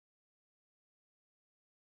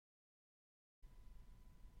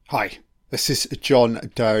Hi, this is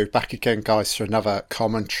John Doe back again, guys, for another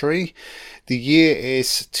commentary. The year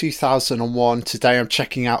is 2001. Today I'm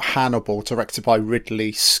checking out Hannibal, directed by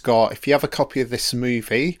Ridley Scott. If you have a copy of this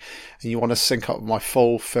movie and you want to sync up with my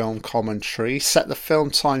full film commentary, set the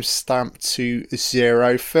film timestamp to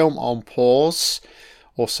 0, film on pause,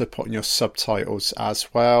 also put in your subtitles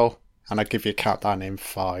as well, and I give you a countdown in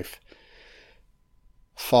 5.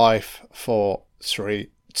 5, 4,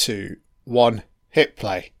 3, 2, 1, hit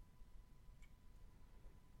play.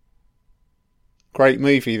 Great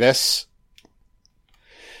movie, this.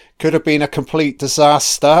 Could have been a complete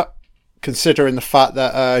disaster, considering the fact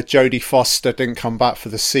that Jodie Foster didn't come back for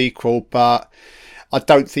the sequel, but I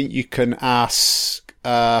don't think you can ask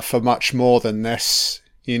for much more than this.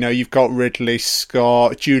 You know, you've got Ridley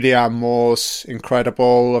Scott, Julianne Moore's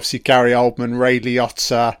incredible, obviously Gary Oldman, Ray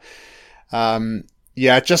Liotta.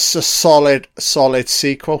 Yeah, just a solid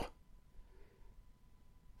sequel.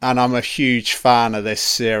 And I'm a huge fan of this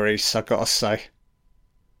series, I've got to say.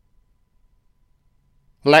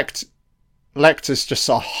 Lecter's just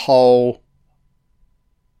a whole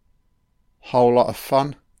lot of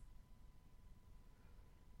fun.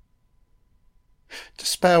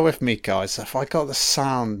 Just bear with me, guys, if I got the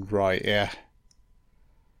sound right here.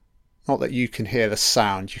 Not that you can hear the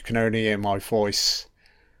sound, you can only hear my voice.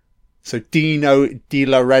 So Dino De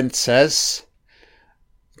Laurentiis,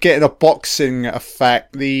 getting a boxing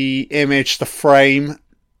effect, the image, the frame,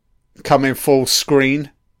 coming full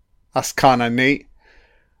screen. That's kind of neat.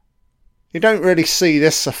 You don't really see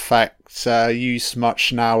this effect used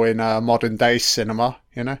much now in modern day cinema,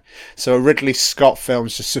 you know. So a Ridley Scott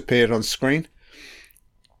film's just appeared on screen.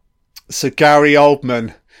 So Gary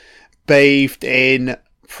Oldman, bathed in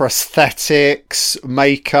prosthetics,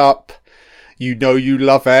 makeup, you know you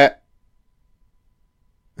love it.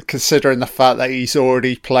 Considering the fact that he's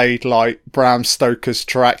already played like Bram Stoker's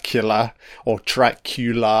Dracula, or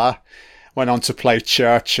Dracula, went on to play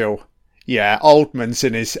Churchill. Yeah, Oldman's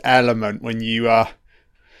in his element when you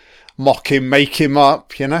mock him, make him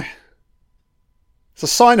up, you know. It's a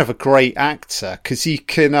sign of a great actor, because he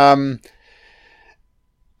can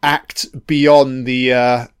act beyond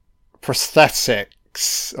the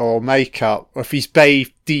prosthetics or makeup. Or if he's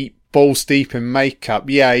bathed deep, balls deep in makeup,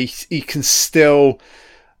 yeah, he can still...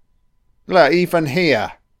 Look, even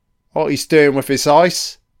here, what he's doing with his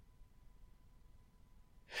eyes.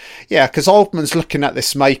 Yeah, because Oldman's looking at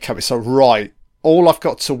this makeup, it's like, right, all I've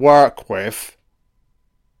got to work with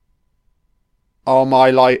are my,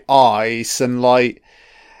 like, eyes, and, like,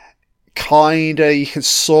 kinda, you can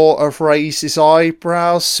sort of raise his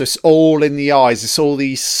eyebrows, so it's all in the eyes, it's all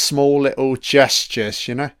these small little gestures,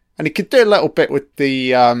 you know? And he could do a little bit with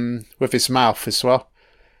the, with his mouth as well.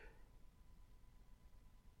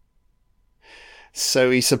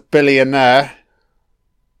 So he's a billionaire.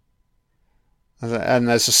 And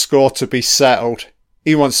there's a score to be settled.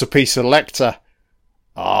 He wants a piece of Lecter.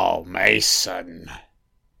 Oh, Mason.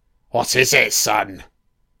 What is it, son?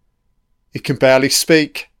 He can barely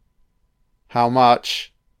speak. How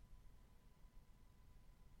much?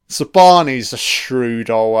 So Barney's a shrewd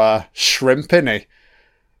old shrimp, isn't he?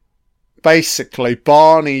 Basically,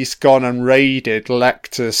 Barney's gone and raided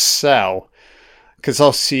Lecter's cell. Because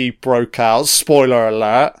obviously he broke out. Spoiler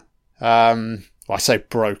alert. I say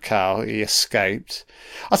broke out, he escaped.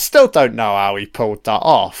 I still don't know how he pulled that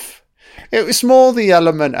off. It was more the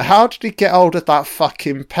element of how did he get hold of that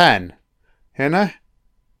fucking pen? You know?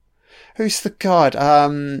 Who's the god?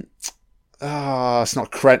 It's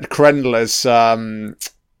not Krendler's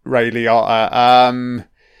Ray Liotta.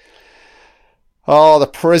 The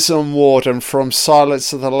prison warden from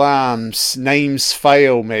Silence of the Lambs. Names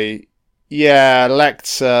fail me. Yeah,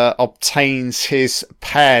 Lecter obtains his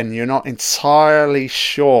pen. You're not entirely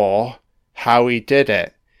sure how he did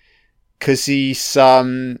it. Because he's,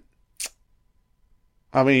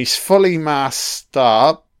 he's fully masked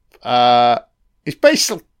up. He's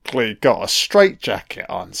basically got a straitjacket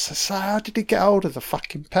on. So how did he get hold of the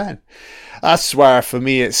fucking pen? That's where, for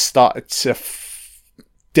me, it started to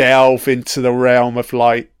delve into the realm of,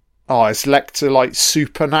 like, oh, is Lecter, like,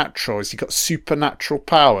 supernatural? Has he got supernatural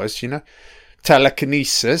powers, you know?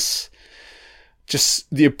 Telekinesis. Just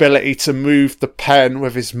the ability to move the pen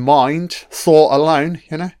with his mind. Thought alone,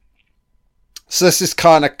 you know? So this is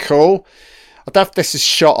kind of cool. I don't know if this is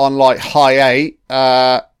shot on, like, high 8.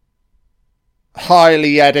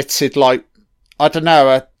 Highly edited, like, I don't know,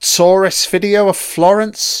 a tourist video of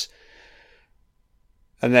Florence.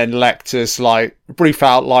 And then Lecter's, like, brief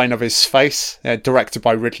outline of his face. Directed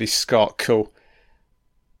by Ridley Scott. Cool.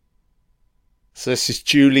 So this is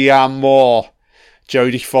Julianne Moore.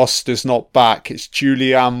 Jodie Foster's not back. It's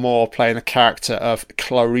Julianne Moore playing the character of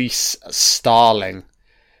Clarice Starling.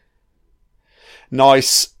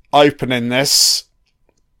 Nice opening this,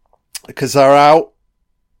 because they're out,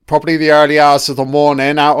 probably the early hours of the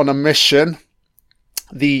morning, out on a mission.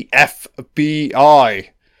 The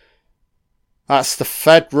F.B.I. That's the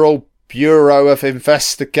Federal Bureau of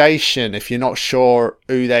Investigation. If you're not sure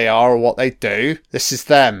who they are or what they do, this is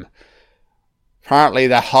them. Apparently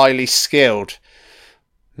they're highly skilled.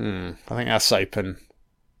 I think that's open.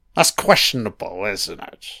 That's questionable, isn't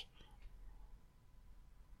it?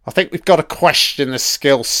 I think we've got to question the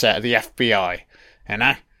skill set of the FBI, you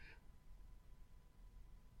know?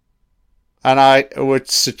 And I would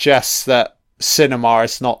suggest that cinema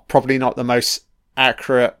is probably not the most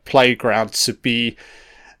accurate playground to be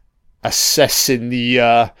assessing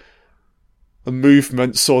the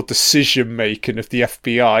movements or decision making of the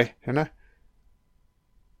FBI, you know?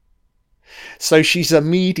 So she's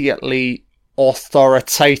immediately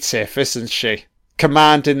authoritative, isn't she?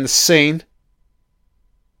 Commanding the scene.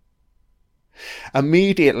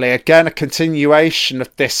 Immediately, again, a continuation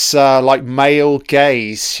of this like male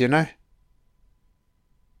gaze, you know?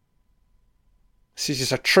 She's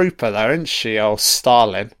just a trooper though, isn't she, old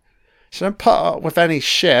Starling? She don't put up with any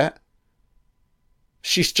shit.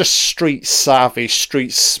 She's just street savvy,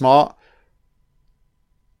 street smart.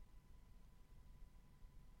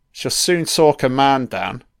 She'll soon talk a man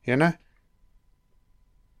down, you know?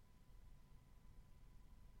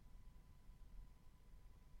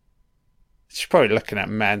 She's probably looking at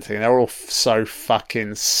men thinking they're all so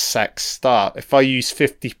fucking sexed up. If I use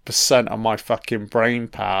 50% of my fucking brain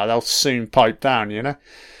power, they'll soon pipe down, you know?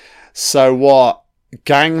 So what?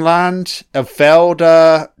 Gangland?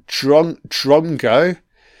 Evelda Drungo?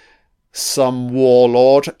 Some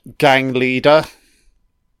warlord? Gang leader?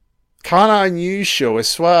 Kind of unusual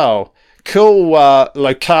as well. Cool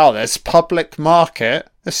locale. There's public market.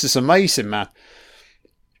 This is amazing, man.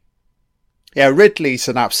 Yeah, Ridley's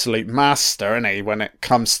an absolute master, isn't he, when it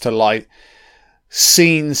comes to, like,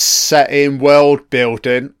 scene setting, world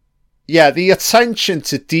building. Yeah, the attention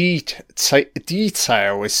to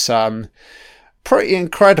detail is pretty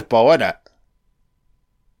incredible, isn't it?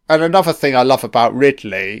 And another thing I love about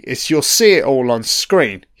Ridley is you'll see it all on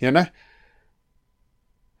screen, you know?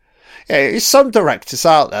 Yeah, there's some directors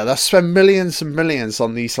out there that spend millions and millions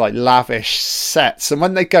on these like lavish sets, and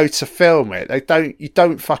when they go to film it, you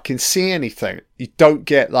don't fucking see anything. You don't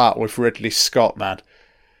get that with Ridley Scott, man.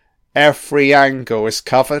 Every angle is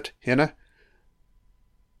covered, you know.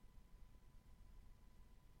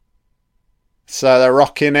 So they're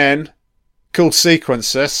rocking in, cool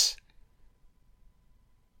sequences.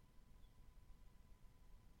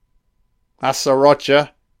 That's a Roger.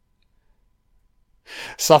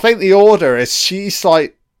 So I think the order is she's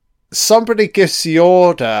like, somebody gives the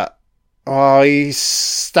order, oh, he's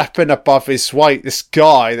stepping above his weight, this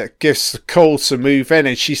guy that gives the call to move in,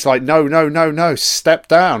 and she's like, no, step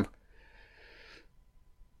down.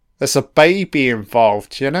 There's a baby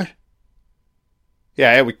involved, you know?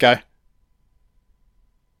 Yeah, here we go.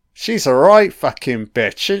 She's a right fucking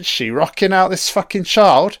bitch, isn't she? Rocking out this fucking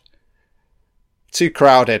child. Too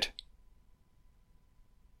crowded.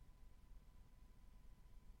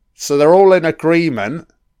 So they're all in agreement,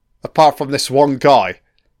 apart from this one guy.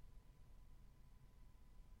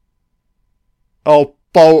 Oh,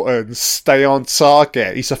 Bolton, stay on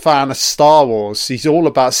target. He's a fan of Star Wars. He's all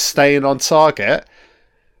about staying on target.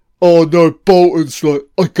 Oh no, Bolton's like,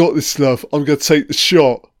 I got this, love. I'm going to take the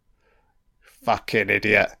shot. Fucking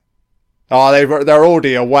idiot. Oh, they're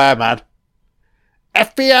already aware, man.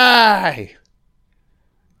 FBI!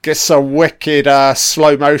 Get some wicked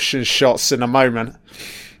slow motion shots in a moment.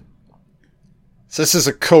 So this is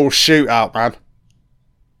a cool shootout, man.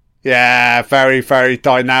 Yeah, very, very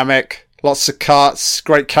dynamic. Lots of cuts,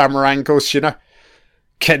 great camera angles, you know.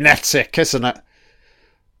 Kinetic, isn't it?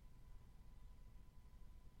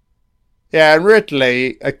 Yeah, and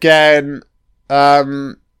Ridley, again,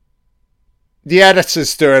 the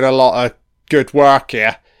editor's doing a lot of good work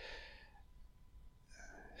here.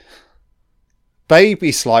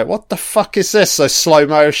 Baby's like, what the fuck is this? So slow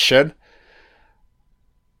motion.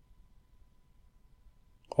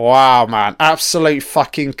 Wow, man. Absolute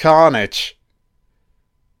fucking carnage.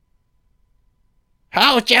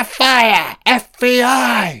 Hold your fire!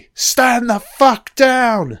 FBI! Stand the fuck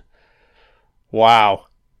down! Wow.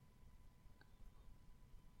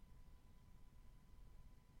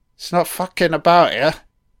 It's not fucking about here.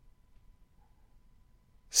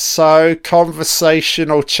 So,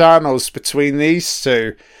 conversational channels between these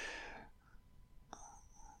two.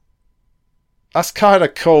 That's kind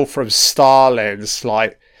of cool from Starling's,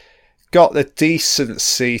 like, got the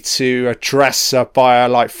decency to address her by her,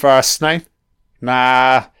 like, first name?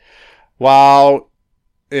 Nah. Well,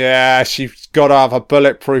 yeah, she's got to have a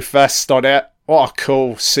bulletproof vest on it. What a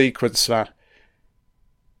cool sequence, man.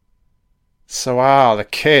 So, wow, the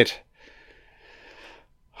kid.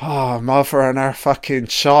 Oh, mother and her fucking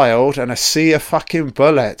child and a sea of fucking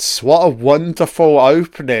bullets. What a wonderful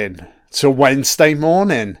opening to Wednesday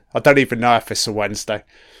morning. I don't even know if it's a Wednesday.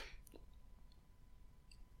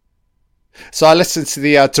 So I listened to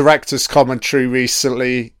the director's commentary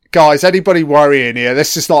recently. Guys, anybody worrying here?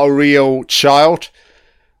 This is not a real child.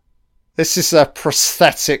 This is a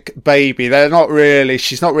prosthetic baby.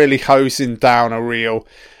 She's not really hosing down a real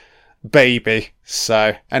baby.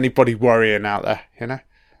 So anybody worrying out there, you know?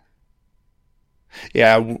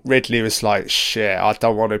 Yeah, Ridley was like, shit, I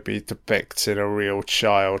don't want to be depicting a real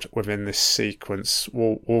child within this sequence.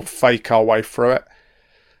 We'll fake our way through it.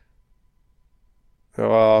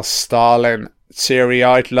 Oh, Starling,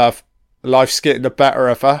 teary-eyed love. Life's getting the better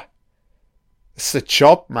of her. It's the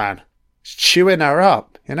job, man. It's chewing her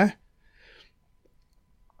up, you know?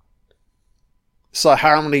 It's like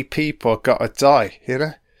how many people got to die, you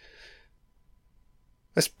know?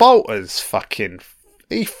 It's Bolton's fucking...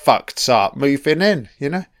 He fucked up moving in, you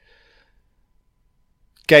know?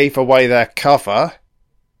 Gave away their cover.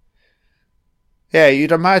 Yeah,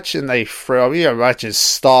 you'd imagine you imagine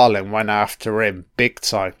Starling went after him big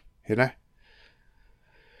time, you know?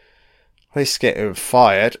 He's getting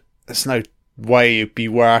fired. There's no way you'd be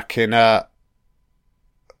working or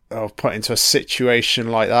put into a situation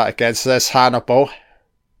like that again. So there's Hannibal.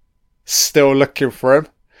 Still looking for him.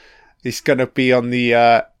 He's going to be on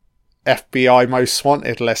the F.B.I. most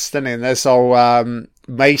wanted list, isn't he? And there's old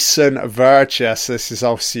Mason Verger. So this is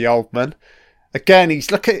obviously Oldman. Again,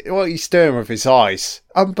 look at what he's doing with his eyes.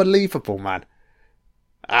 Unbelievable, man.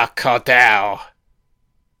 Cordell.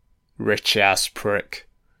 Rich ass prick.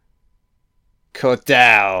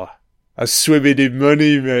 Cordell. I'm swimming in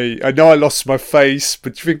money, mate. I know I lost my face,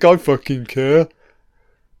 but do you think I fucking care?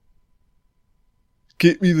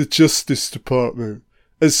 Get me the Justice Department.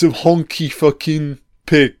 And some honky fucking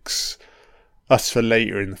pigs. That's for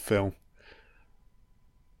later in the film.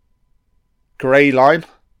 Grey line.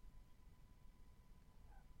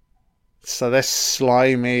 So this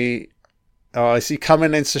slimy... Oh, is he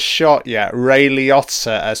coming into shot yet? Ray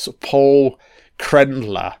Liotta as Paul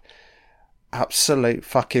Krendler. Absolute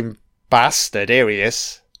fucking bastard. Here he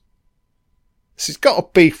is. So he's got a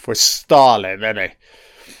beef with Starling, hasn't he?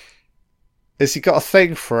 Has he got a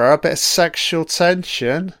thing for her? A bit of sexual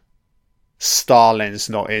tension? Starling's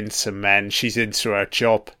not into men. She's into her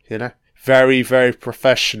job, you know? Very, very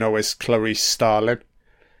professional is Clarice Starling.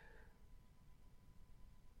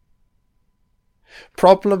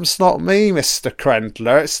 Problem's not me, Mr.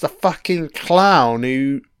 Krendler. It's the fucking clown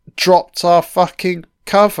who dropped our fucking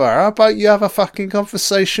cover. How about you have a fucking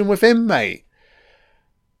conversation with him, mate?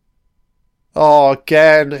 Oh,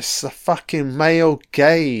 again, it's the fucking male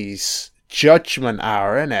gaze. Judgment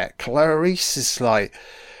hour, innit? Clarice is like,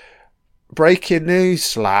 breaking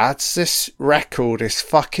news, lads. This record is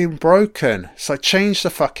fucking broken. So change the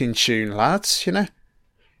fucking tune, lads, you know?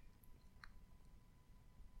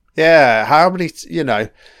 Yeah, how many, you know,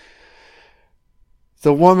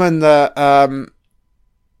 the woman that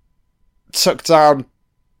took down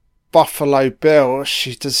Buffalo Bill,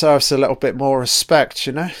 she deserves a little bit more respect,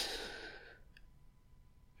 you know?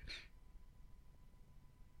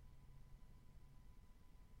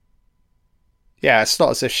 Yeah, it's not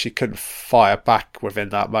as if she couldn't fire back within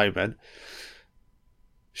that moment.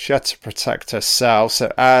 She had to protect herself,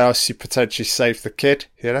 so she potentially saved the kid,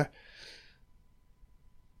 you know?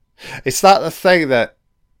 Is that the thing that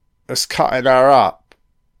was cutting her up?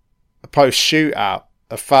 The post-shootout?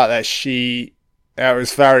 The fact that it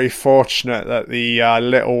was very fortunate that the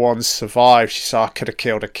little one survived. She said, I could have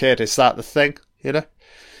killed a kid. Is that the thing, you know?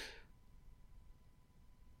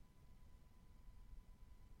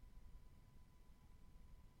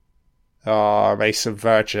 Oh, Mason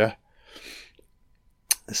Verger.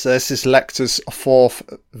 So this is Lecter's fourth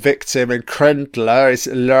victim, and Krendler is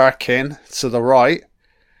lurking to the right.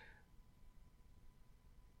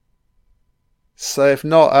 So if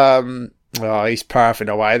not, he's perfing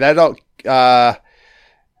away. They're not, the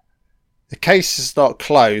case is not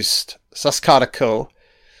closed, so that's kind of cool.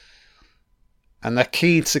 And they're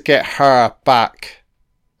keen to get her back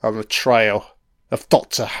on the trail of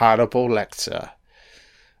Dr. Hannibal Lecter.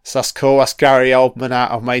 So that's cool. That's Gary Oldman out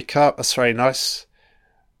of makeup. That's very nice.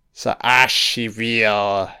 So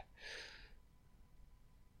Asheville.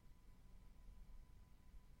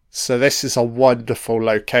 So this is a wonderful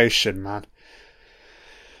location, man.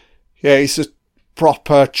 Yeah, he's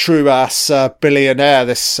proper true ass billionaire,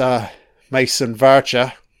 this Mason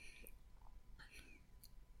Verger.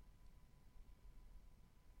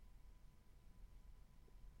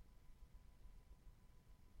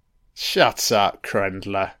 Shut up,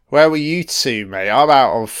 Crendler. Where were you two, mate? I'm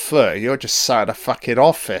out on foot. You're just sat in a fucking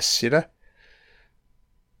office, you know?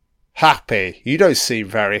 Happy? You don't seem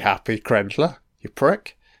very happy, Crendler. You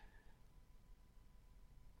prick.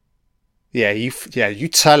 Yeah, you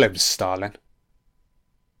tell him, Starling.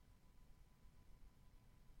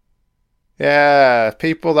 Yeah,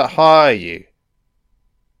 people that hire you.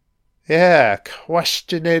 Yeah,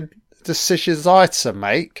 questioning decisions I had to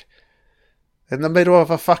make in the middle of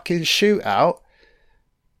a fucking shootout.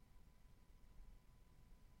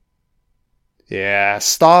 Yeah,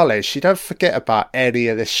 Starlish, you don't forget about any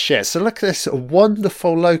of this shit. So look at this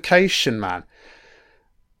wonderful location, man.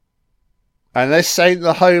 And this ain't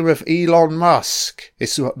the home of Elon Musk.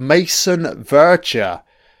 It's Mason Verger.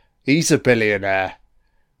 He's a billionaire.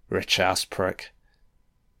 Rich ass prick.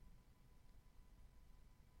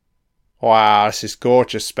 Wow, this is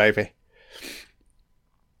gorgeous, baby.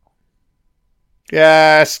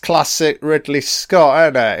 Yeah, it's classic Ridley Scott,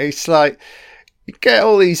 isn't it? It's like, you get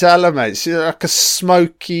all these elements, like a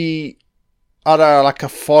smoky, I don't know, like a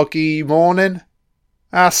foggy morning.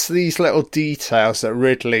 That's these little details that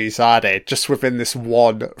Ridley's added just within this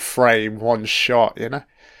one frame, one shot, you know?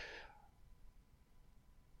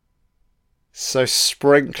 So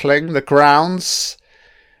sprinkling the grounds.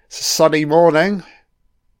 It's a sunny morning.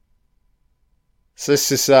 So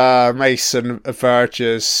this is Mason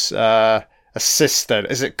Verger's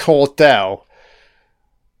assistant. Is it Cordell?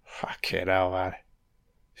 Fucking hell, man.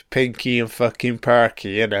 Pinky and fucking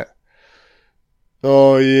Perky, innit?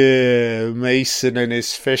 Oh yeah, Mason and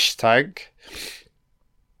his fish tank.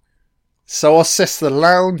 So what's this, the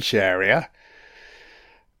lounge area?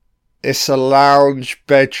 It's a lounge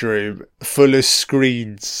bedroom full of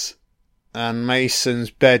screens. And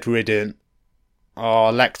Mason's bedridden.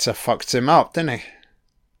 Oh, Lecter fucked him up, didn't he?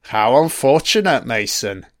 How unfortunate,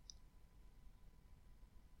 Mason.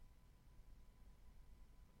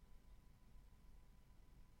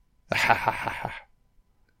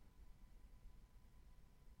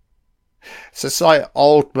 So it's like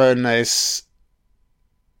Oldman is...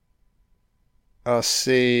 I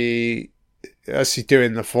see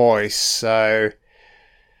doing the voice, so...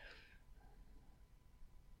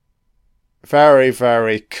 Very,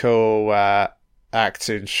 very cool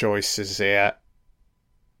acting choices here.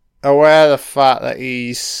 Aware of the fact that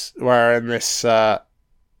he's wearing this... all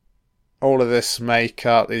of this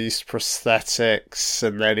makeup, these prosthetics,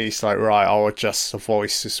 and then he's like, right, I'll adjust the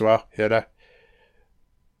voice as well, you know?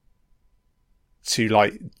 To,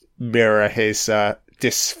 like, mirror his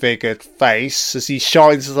disfigured face as he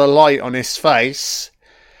shines the light on his face.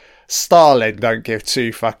 Starling don't give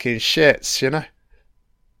two fucking shits, you know?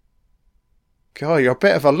 God, you're a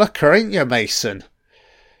bit of a looker, ain't you, Mason?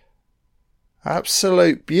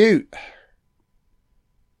 Absolute beaut.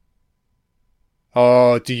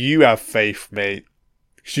 Oh, do you have faith, mate?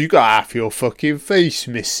 'Cause you got half your fucking face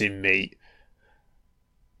missing, mate.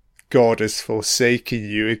 God has forsaken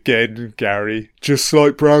you again, Gary. Just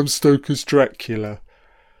like Bram Stoker's Dracula.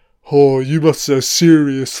 Oh, you must have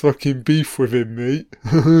serious fucking beef with him, mate.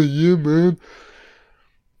 Yeah, man.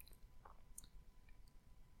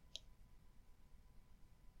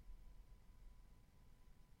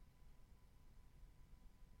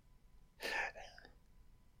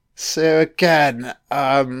 So again,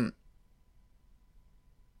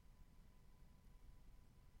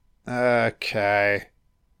 okay.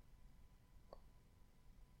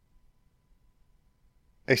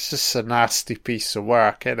 It's just a nasty piece of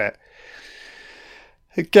work, isn't it?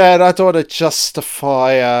 Again, I don't want to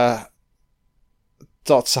justify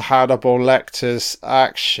Dr. Hannibal Lecter's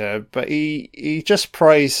action, but he just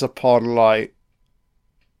preys upon, like,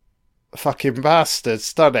 fucking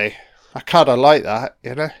bastards, doesn't he? I kind of like that,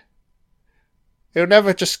 you know? He'll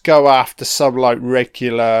never just go after some, like,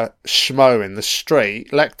 regular schmo in the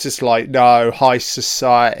street. Lecter's like, no, high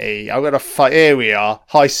society. I'm going to fight. Here we are.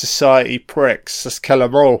 High society pricks. Let's kill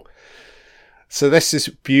them all. So this is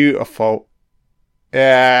beautiful.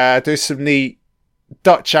 Yeah, do some neat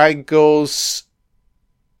Dutch angles.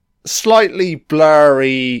 Slightly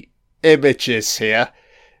blurry images here.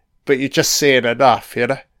 But you're just seeing enough, you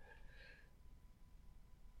know?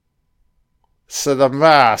 So the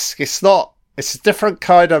mask, it's a different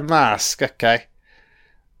kind of mask, okay.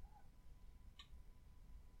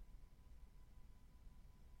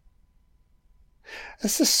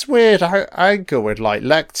 It's this weird angle with, like,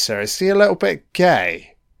 Lecter. Is he a little bit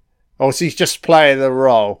gay? Or is he just playing the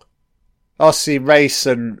role? Obviously,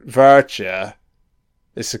 Mason Verger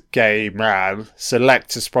it's a gay man. So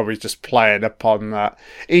Lecter's probably just playing upon that.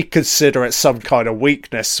 He'd consider it some kind of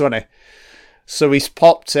weakness, wouldn't he? So he's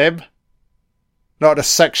popped him. Not a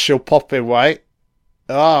sexual popping way.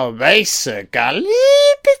 Oh, Mason got a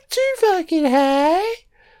little bit too fucking high.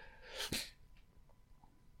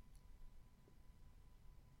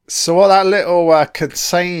 So what that little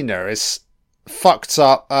container is fucked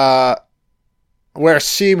up. We're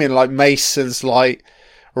assuming like Mason's like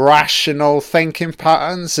rational thinking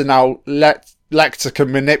patterns, and now Lecter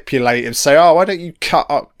can manipulate him. Say, oh, why don't you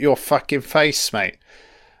cut up your fucking face, mate?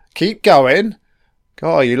 Keep going.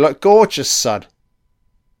 God, you look gorgeous, son.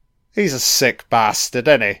 He's a sick bastard,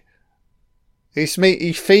 isn't he?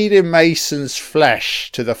 He's feeding Mason's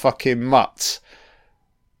flesh to the fucking mutt.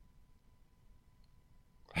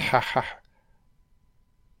 Ha ha.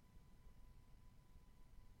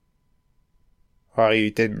 Oh, you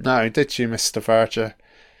didn't know, did you, Mr. Verger?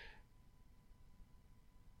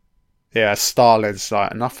 Yeah, Starling's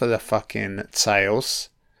like, enough of the fucking tales.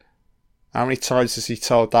 How many times has he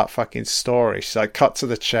told that fucking story? She's like, cut to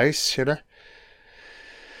the chase, you know?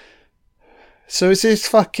 So is his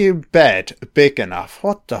fucking bed big enough?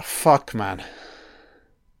 What the fuck, man?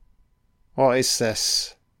 What is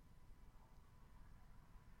this?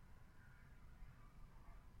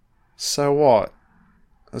 So what?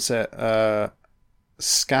 Is it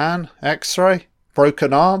scan? X-ray?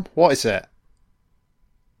 Broken arm? What is it?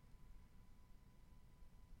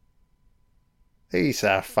 He's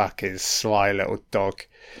a fucking sly little dog.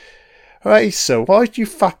 Hey, so why'd you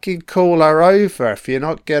fucking call her over if you're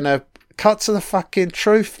not gonna cut to the fucking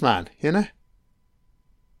truth, man, you know?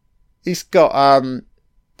 He's got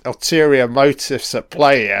ulterior motives at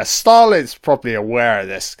play here. Starling's probably aware of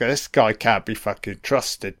this, because this guy can't be fucking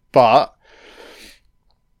trusted. But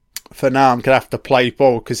for now, I'm going to have to play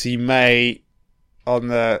ball, because he may, on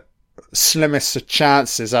the slimmest of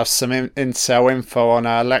chances, have some intel info on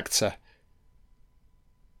Lecter.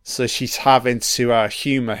 So she's having to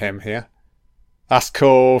humour him here. That's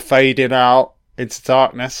cool, fading out into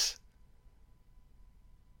darkness.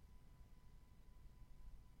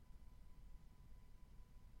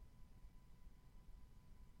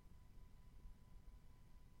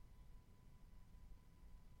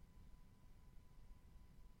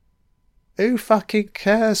 Who fucking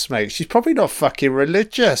cares, mate? She's probably not fucking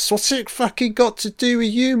religious. What's it fucking got to do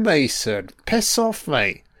with you, Mason? Piss off,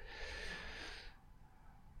 mate.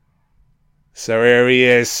 So here he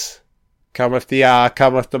is. Cometh the hour,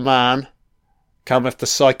 cometh the man, cometh the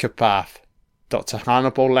psychopath. Dr.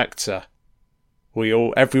 Hannibal Lecter.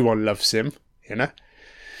 Everyone loves him, you know.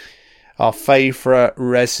 Our favourite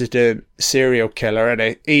resident serial killer,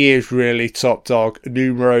 isn't he? He is really top dog,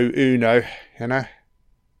 numero uno, you know.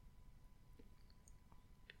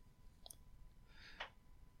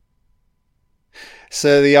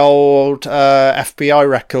 So the old FBI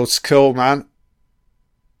record's cool, man.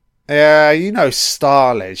 Yeah, you know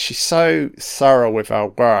Starling. She's so thorough with her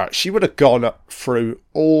work. She would have gone through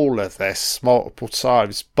all of this multiple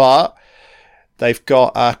times. But they've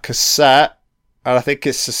got a cassette, and I think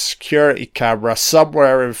it's a security camera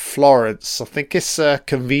somewhere in Florence. I think it's a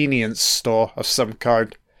convenience store of some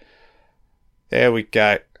kind. Here we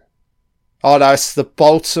go. Oh no, it's the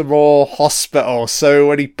Baltimore hospital. So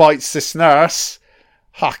when he bites this nurse...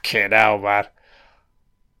 Fucking hell, man.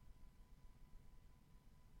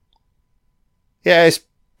 Yeah, it's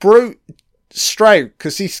brute strength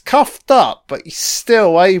because he's cuffed up, but he's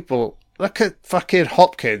still able. Look at fucking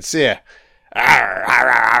Hopkins here. Arr, arr,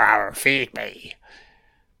 arr, arr, feed me.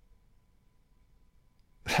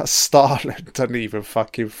 That Starling doesn't even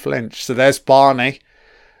fucking flinch. So there's Barney.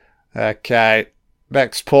 Okay,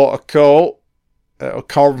 next port of call. A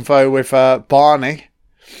convo with Barney.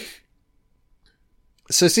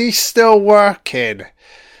 So is he still working?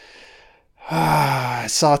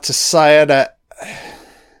 It's hard to say, isn't it?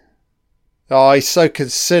 Oh, he's so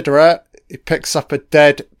considerate. He picks up a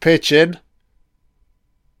dead pigeon.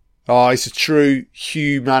 Oh, he's a true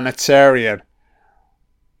humanitarian.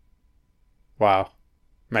 Wow.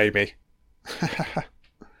 Maybe.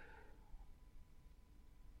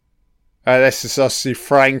 This is obviously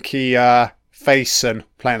Frankie Faison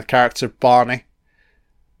playing the character of Barney.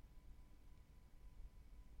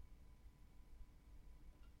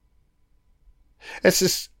 It's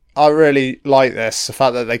just, I really like this, the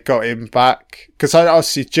fact that they got him back, because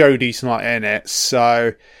obviously Jodie's not in it,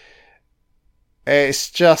 so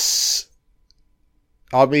it's just,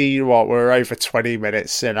 I mean, we're over 20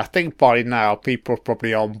 minutes in. I think by now people are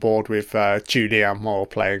probably on board with Julianne Moore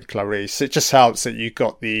playing Clarice. It just helps that you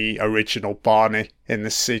got the original Barney in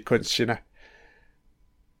this sequence, you know.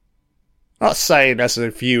 Not saying as a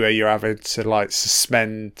viewer you're having to like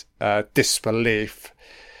suspend disbelief.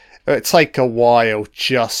 It would take a while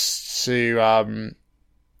just to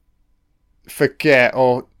forget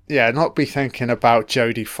or not be thinking about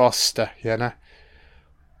Jodie Foster, you know.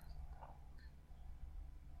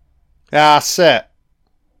 Yeah, that's it.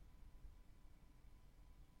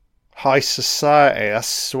 High society.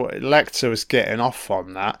 That's what Lecter was getting off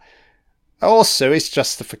on. That. Also, his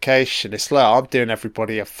justification. It's like I'm doing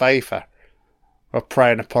everybody a favour. Or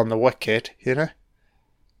preying upon the wicked, you know.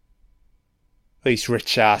 These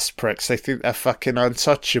rich ass pricks, they think they're fucking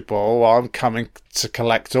untouchable. Well, I'm coming to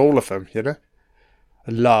collect all of them, you know.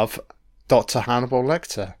 Love Dr. Hannibal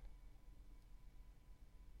Lecter.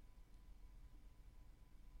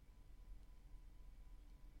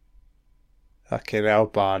 Fucking hell,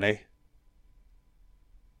 Barney.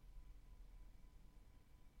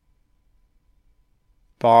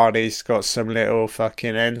 Barney's got some little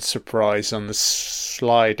fucking enterprise on the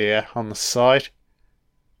slide here, on the side.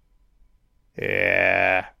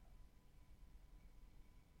 Yeah.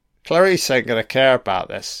 Clarice ain't gonna care about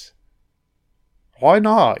this. Why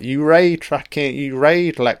not? You raid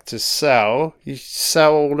Lecter's cell, you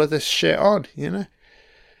sell all of this shit on, you know?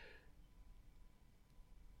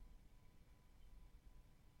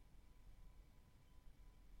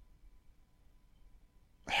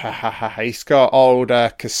 He's got old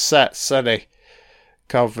cassettes, hasn't he?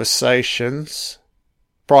 Conversations.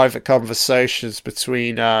 Private conversations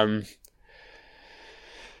between him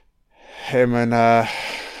and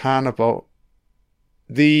Hannibal.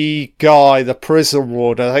 The guy, the prison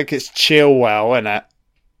warden, I think it's Chilwell, isn't it?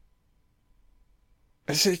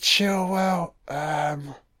 Is it Chilwell?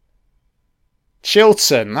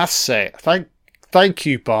 Chilton, that's it. Thank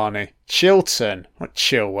you, Barney. Chilton, not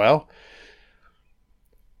Chilwell.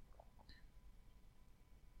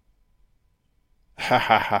 Ha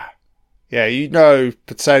ha ha. Yeah, you know,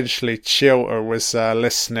 potentially Chilton was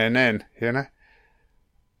listening in, you know?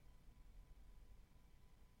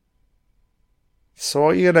 So what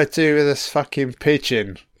are you going to do with this fucking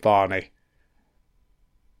pigeon, Barney?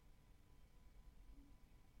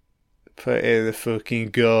 Put it in the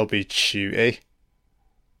fucking garbage chute, eh?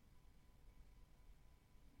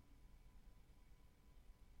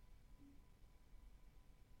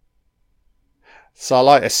 So I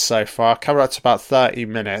like this so far. Coming up to about 30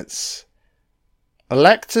 minutes.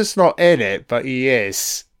 Lecter's not in it, but he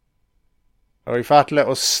is. We've had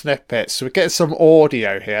little snippets. So we're getting some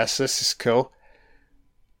audio here, so this is cool.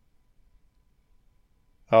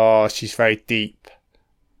 Oh, she's very deep.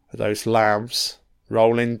 Those lambs.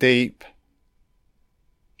 Rolling deep.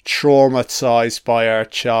 Traumatised by her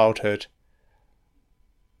childhood.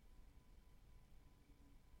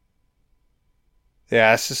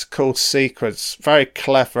 Yeah, this is a cool sequence. Very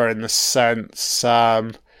clever in the sense.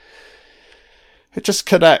 It just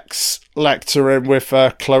connects Lecter in with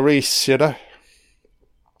Clarice, you know.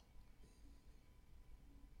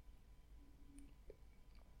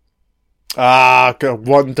 Got a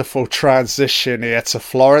wonderful transition here to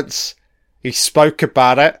Florence. He spoke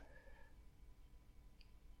about it.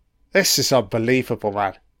 This is unbelievable,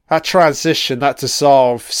 man. That transition, that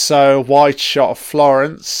dissolve. So, wide shot of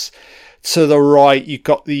Florence. To the right, you've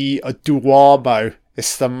got the Duomo.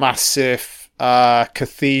 It's the massive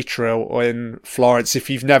cathedral in Florence. If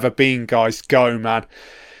you've never been, guys, go, man.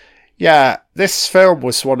 Yeah, this film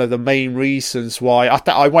was one of the main reasons why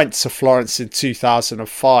I went to Florence in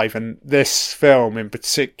 2005, and this film in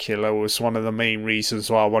particular was one of the main reasons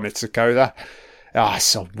why I wanted to go there.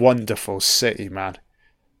 It's a wonderful city, man.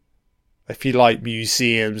 If you like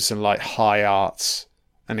museums and like high arts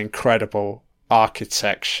and incredible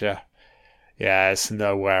architecture, yeah, there's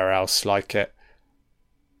nowhere else like it.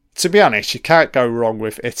 To be honest, you can't go wrong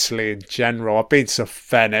with Italy in general. I've been to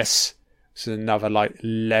Venice. It's another like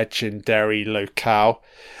legendary locale.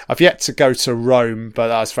 I've yet to go to Rome, but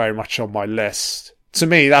that's very much on my list. To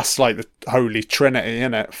me, that's like the Holy Trinity,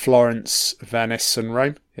 isn't it? Florence, Venice and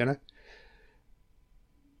Rome, you know?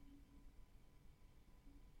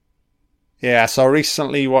 Yeah, so I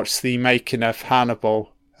recently watched the making of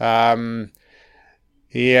Hannibal. Ridley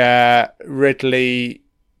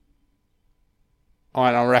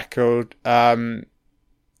went on record.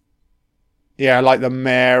 Like the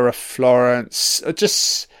mayor of Florence,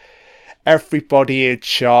 just everybody in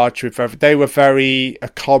charge with they were very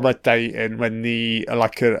accommodating when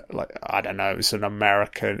I don't know, it was an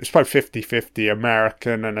American, it's probably 50-50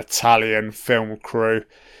 American and Italian film crew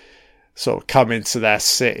sort of come into their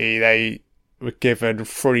city. They were given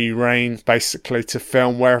free reign basically to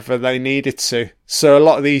film wherever they needed to. So a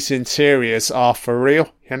lot of these interiors are for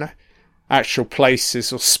real, you know, actual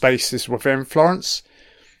places or spaces within Florence.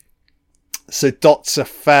 So Dr.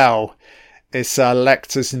 Fell is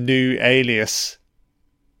Lecter's new alias.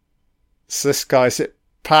 So this guy's it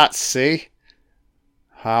Patsy.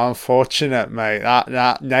 How unfortunate, mate.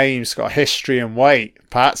 That name's got history and weight.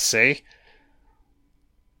 Patsy.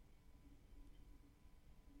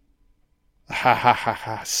 Ha ha ha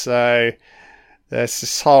ha. So there's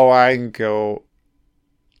this whole angle.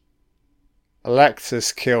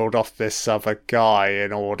 Lecter's killed off this other guy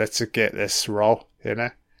in order to get this role, you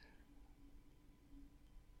know?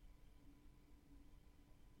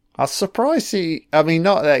 I was surprised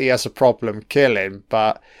not that he has a problem killing,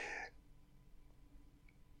 but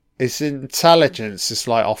his intelligence is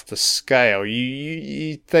like off the scale.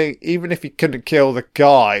 You think even if he couldn't kill the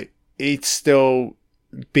guy, he'd still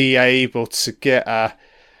be able to get a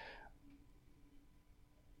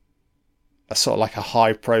sort of like a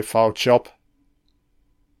high profile job.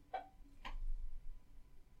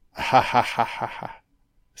 Ha ha ha ha ha.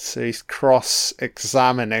 So he's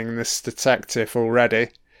cross-examining this detective already.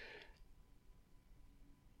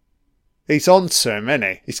 He's on to him, isn't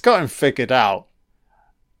he? He's got him figured out.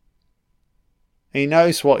 He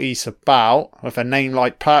knows what he's about with a name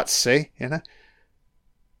like Patsy, you know.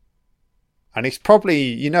 And he's probably,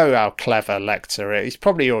 you know how clever Lecter is. He's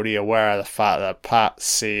probably already aware of the fact that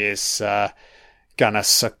Patsy is gonna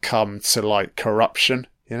succumb to like corruption,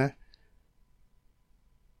 you know.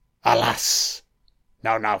 Alas,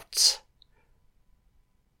 no note.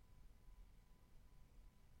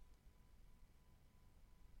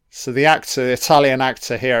 So the actor, the Italian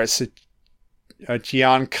actor here, it's a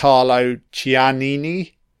Giancarlo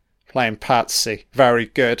Giannini playing Patsy. Very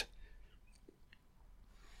good.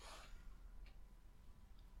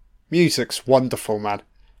 Music's wonderful, man.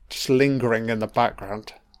 Just lingering in the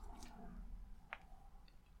background.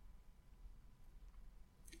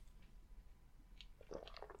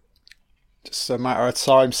 Just a matter of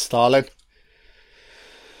time, Starling.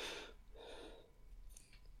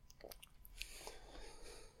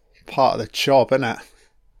 Part of the job, isn't it?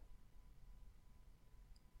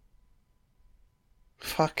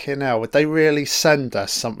 Fucking hell, would they really send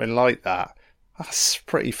us something like that? That's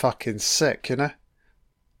pretty fucking sick, you know?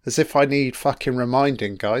 As if I need fucking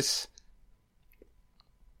reminding, guys.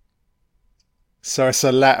 So it's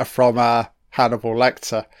a letter from Hannibal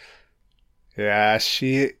Lecter. Yeah,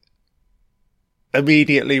 she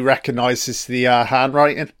immediately recognises the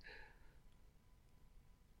handwriting.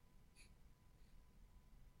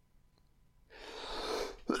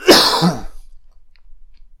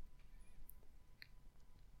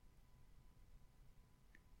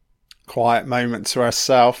 Quiet moment to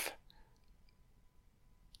herself.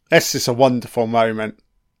 This is a wonderful moment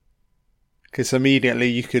because immediately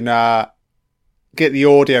you can get the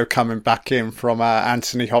audio coming back in from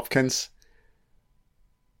Anthony Hopkins.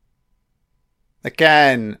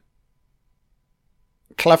 Again,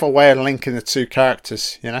 clever way of linking the two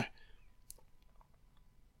characters, you know.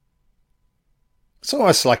 It's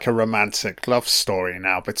almost like a romantic love story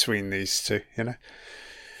now between these two, you know.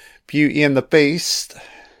 Beauty and the Beast.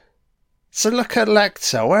 So look at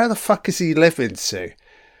Lecter. Where the fuck is he living to?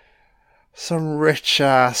 Some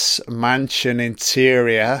rich-ass mansion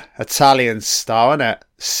interior. Italian style, innit?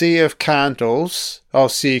 Sea of candles. Oh,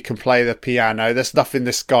 so you can play the piano. There's nothing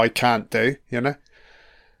this guy can't do, you know?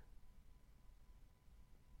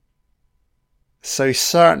 So he's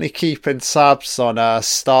certainly keeping tabs on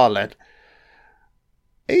Starling.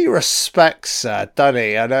 He respects her, doesn't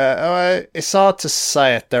he? And it's hard to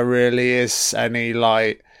say if there really is any,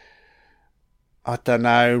 like, I don't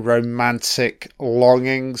know, romantic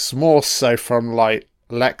longings, more so from like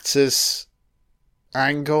Lecter's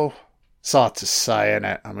angle. It's hard to say,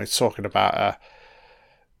 innit? I mean, talking about a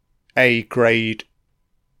A-grade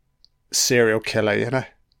serial killer, you know?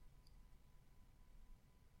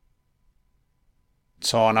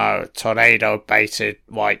 Tornado baited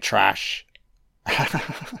white trash.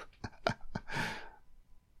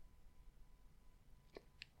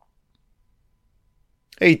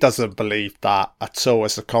 He doesn't believe that at all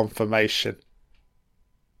as a confirmation.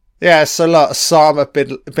 Yeah, so look, Osama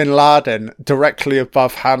bin Laden directly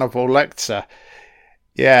above Hannibal Lecter.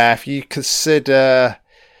 Yeah, if you consider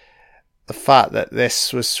the fact that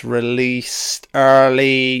this was released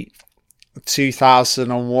early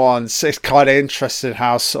 2001, so it's kind of interesting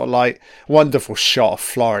how sort of like wonderful shot of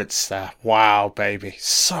Florence there. Wow, baby,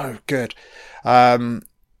 so good. Yeah,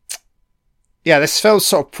 this film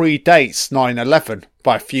sort of predates 9/11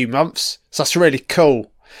 by a few months, so that's really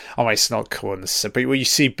cool. I mean, it's not cool in the but when you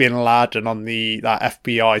see Bin Laden on that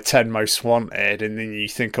F.B.I. 10 Most Wanted, and then you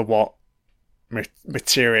think of what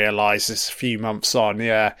materialises a few months on,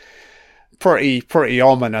 yeah, pretty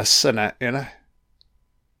ominous, isn't it? You know.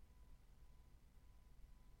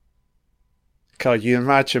 God, you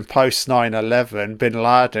imagine post 9/11, Bin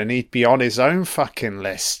Laden, he'd be on his own fucking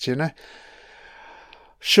list, you know?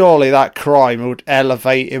 Surely that crime would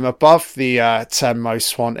elevate him above the 10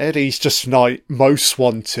 most wanted. He's just not most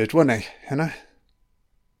wanted, wouldn't he? You know?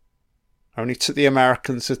 Only took the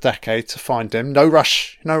Americans a decade to find him. No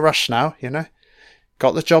rush now, you know?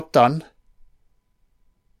 Got the job done.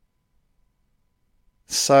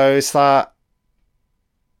 So is that...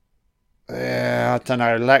 Yeah, I don't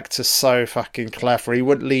know. Lecter's so fucking clever. He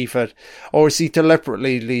wouldn't leave it. Or is he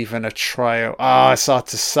deliberately leaving a trail? It's hard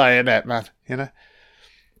to say, isn't it, man? You know?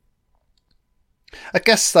 I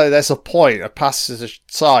guess, though, there's a point, a passage of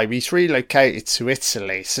time. He's relocated to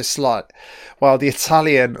Italy. So it's like, well, the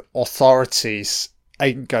Italian authorities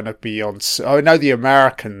ain't going to be on... I know the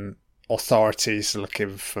American authorities are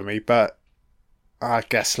looking for me, but I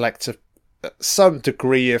guess Lecter, some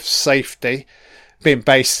degree of safety, being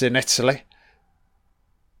based in Italy.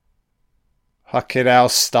 Fucking hell,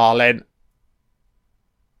 Starling.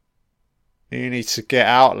 You need to get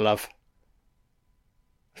out, love.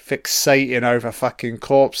 Fixating over fucking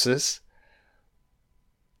corpses.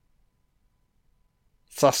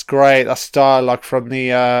 That's great. That's dialogue from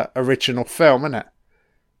the original film, isn't it?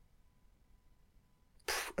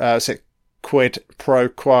 Is it quid pro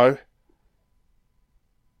quo?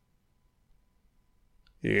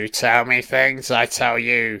 You tell me things, I tell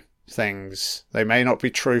you things. They may not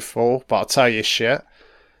be truthful, but I'll tell you shit.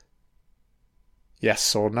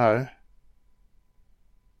 Yes or no?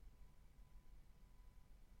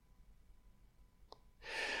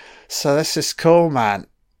 So this is cool, man.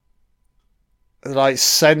 Like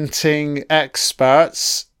scenting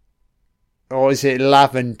experts. Or is it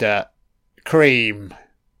lavender? Cream?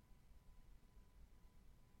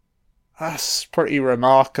 That's pretty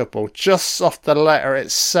remarkable. Just off the letter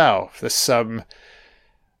itself, there's some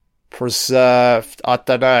preserved, I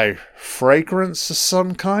don't know, fragrance of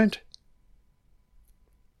some kind?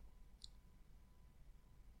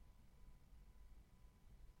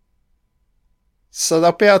 So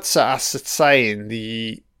they'll be able to ascertain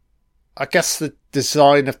the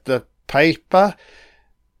design of the paper.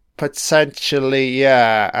 Potentially,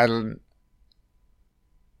 yeah, and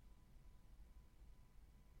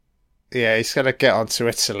yeah, he's going to get onto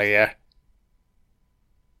Italy, yeah.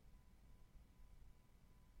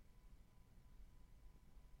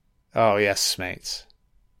 Oh, yes, mate.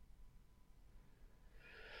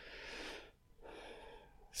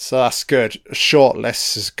 So that's good. A short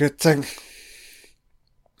list is a good thing.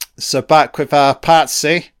 So back with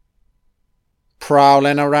Patsy.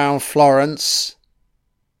 Prowling around Florence.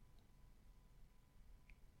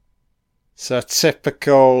 So a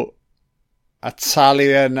typical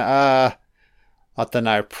Italian, I don't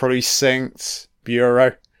know, precinct,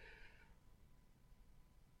 bureau.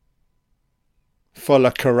 Full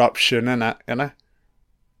of corruption, innit, you know?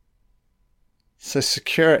 So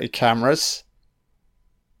security cameras.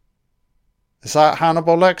 Is that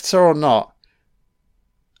Hannibal Lecter or not?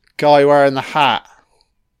 Guy wearing the hat.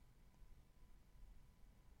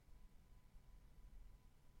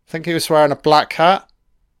 I think he was wearing a black hat.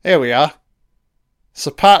 Here we are.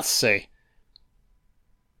 So Patsy.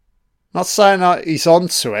 Not saying that he's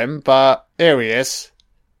onto him, but here he is.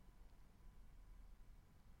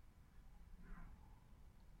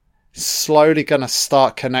 Slowly going to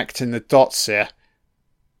start connecting the dots here.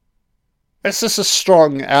 This is a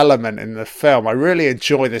strong element in the film. I really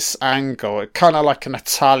enjoy this angle. It's kind of like an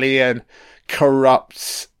Italian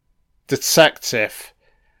corrupt detective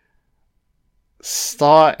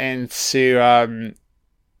starting to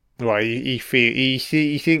well, he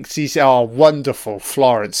thinks he's wonderful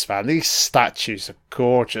Florence, man. These statues are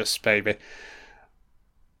gorgeous, baby.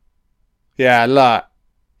 Yeah, look,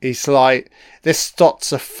 he's like, this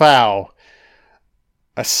Dr. Fowl.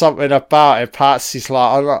 There's something about it. Patsy's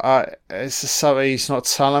like, it's something he's not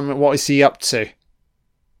telling me. What is he up to?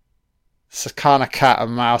 It's a kind of cat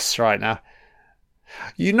and mouse right now.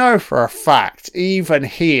 You know for a fact, even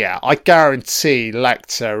here, I guarantee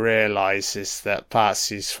Lecter realises that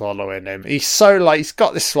Patsy's following him. He's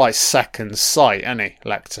got this second sight, hasn't he,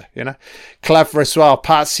 Lecter, you know? Clever as well.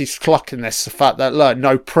 Patsy's clocking this, the fact that, look,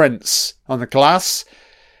 no prints on the glass.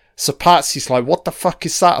 So Patsy's like, what the fuck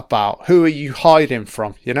is that about? Who are you hiding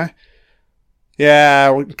from, you know?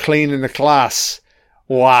 Yeah, we're cleaning the glass.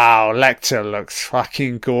 Wow, Lecter looks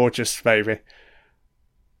fucking gorgeous, baby.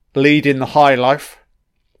 Leading the high life.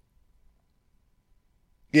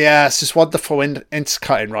 Yeah, it's just wonderful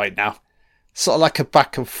intercutting right now. Sort of like a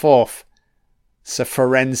back and forth. So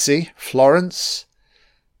Firenze, Florence.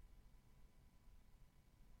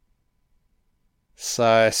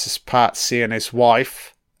 So this is Patsy and his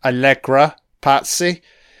wife. Allegra, Patsy.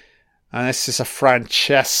 And this is a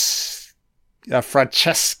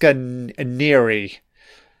Francesca Neri.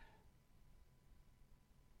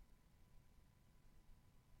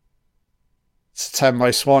 It's 10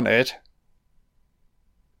 most wanted.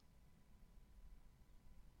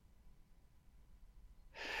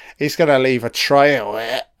 He's going to leave a trail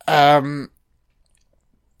here.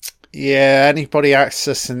 Yeah, anybody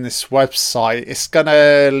accessing this website, it's going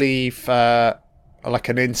to leave like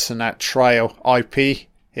an internet trail, IP,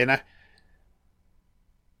 you know?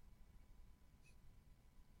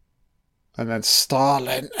 And then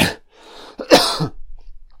Starling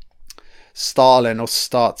will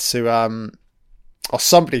start to or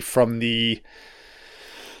somebody from the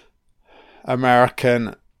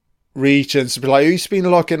American regions will be like, who's been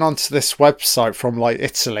logging onto this website from like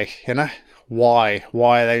Italy, you know? Why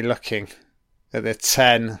are they looking at the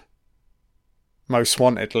 10 most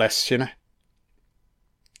wanted list, you know?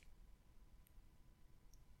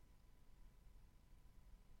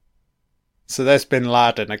 So there's Bin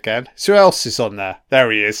Laden again. So who else is on there?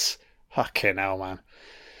 There he is. Fucking hell, man.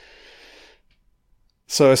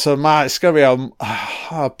 So it's going to be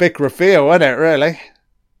a big reveal, isn't it, really?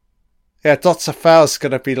 Yeah, Dr. Fell's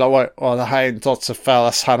going to be like, well, the ain't Dr. Fell,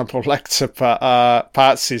 that's Hannibal Lecter, but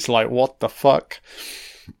Patsy's like, what the fuck?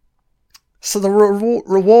 So the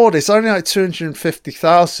reward is only like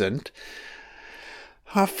 250,000.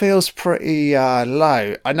 That feels pretty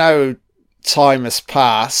low. I know time has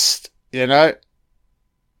passed, you know?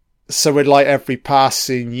 So with like every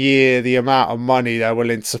passing year, the amount of money they're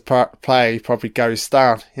willing to pay probably goes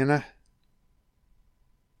down, you know?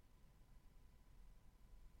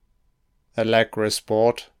 Allegra's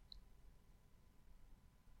board.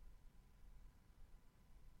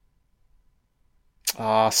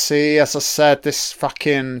 See, as I said, this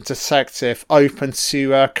fucking detective open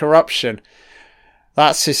to corruption.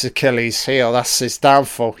 That's his Achilles heel. That's his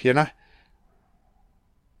downfall, you know?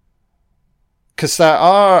 Because there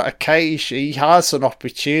are occasions he has an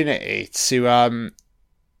opportunity to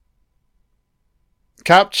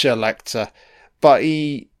capture Lecter, but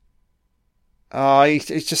he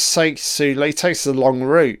just takes the long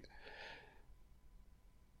route.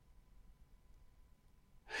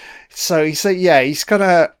 So he's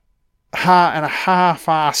gonna in a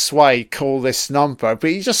half-ass way call this number, but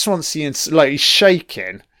he just wants he's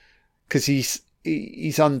shaking because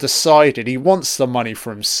he's undecided. He wants the money for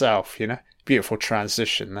himself, you know. Beautiful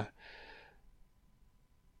transition there.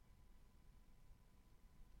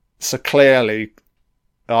 So clearly,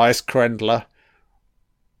 it's Krendler.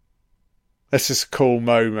 This is a cool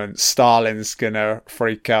moment. Starling's gonna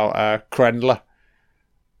freak out Krendler.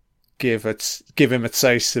 Give him a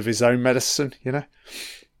taste of his own medicine, you know.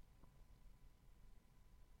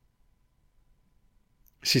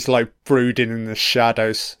 She's like brooding in the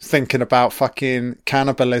shadows, thinking about fucking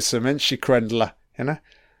cannibalism, isn't she, Krendler? You know.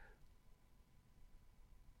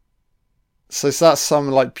 So is that some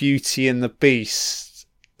like Beauty and the Beast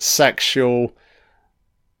sexual?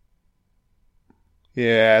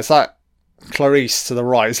 Yeah, is that Clarice to the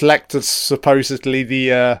right? Is Lecter supposedly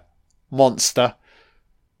the monster?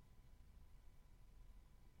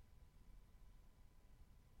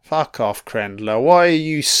 Fuck off, Krendler. Why are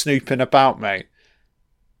you snooping about, mate?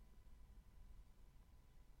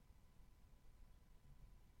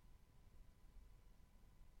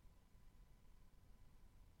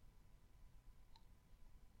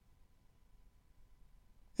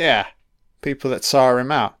 Yeah, people that tire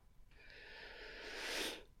him out.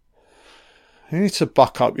 You need to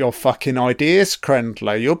buck up your fucking ideas,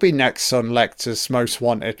 Krendler. You'll be next on Lecter's most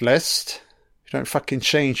wanted list. You don't fucking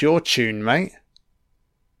change your tune, mate.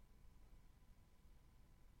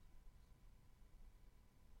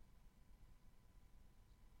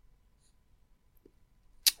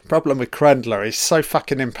 Problem with Krendler, he's so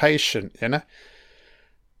fucking impatient, you know?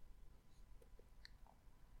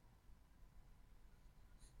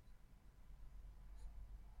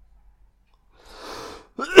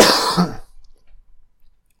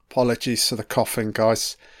 Apologies for the coughing,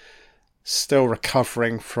 guys. Still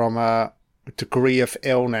recovering from a degree of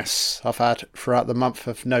illness I've had throughout the month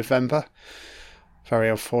of November. Very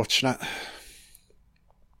unfortunate.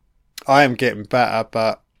 I am getting better,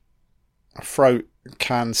 but my throat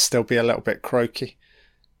can still be a little bit croaky.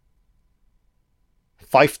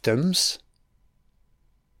 Fiefdoms?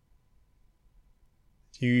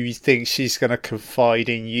 You think she's going to confide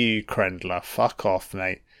in you, Krendler? Fuck off,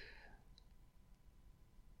 mate.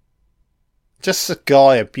 Just a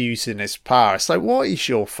guy abusing his power. It's like, what is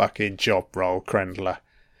your fucking job role, Krendler?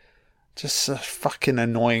 Just a fucking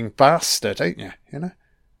annoying bastard, ain't you? You know?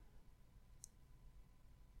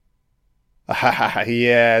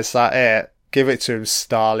 Yeah, is that it? Give it to him,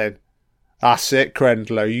 Starling. That's it,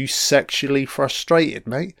 Grendlow. You sexually frustrated,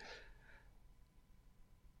 mate.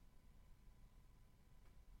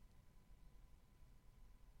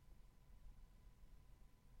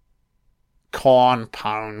 Corn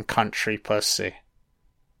pound country pussy.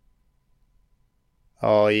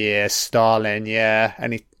 Oh yeah, Starling, yeah.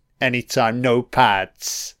 Anytime, no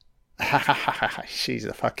pads. She's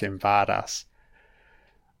a fucking badass.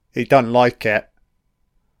 He doesn't like it.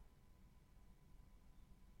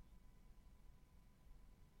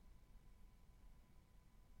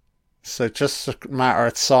 So just a matter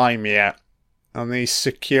of time, yeah. On these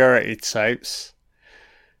security tapes.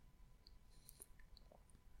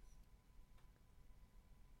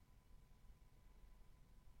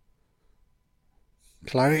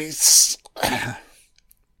 Clarice.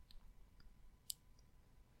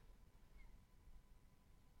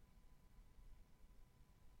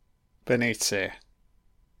 Benetti.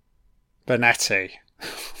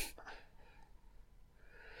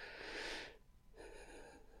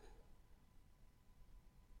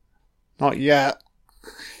 Not yet.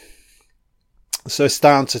 So it's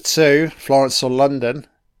down to 2, Florence or London.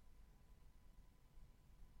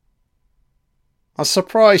 I'm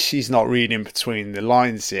surprised she's not reading between the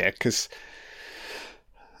lines here, because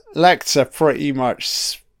Lecter pretty much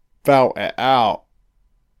spelt it out.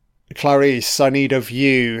 Clarice, I need a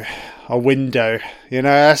view, a window. You know,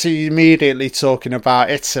 that's immediately talking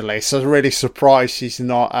about Italy. So I was really surprised she's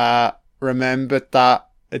not remembered that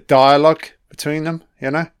dialogue between them,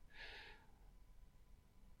 you know?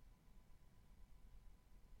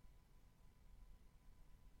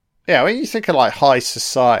 Yeah, when you think of like high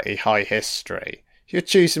society, high history, you're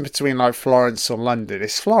choosing between like Florence or London.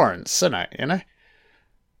 It's Florence, isn't it? You know?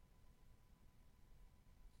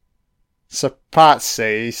 So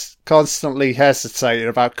Patsy's constantly hesitating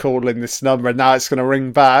about calling this number, and now it's going to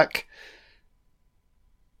ring back.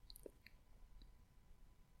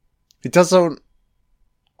 He doesn't.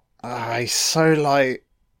 He's so like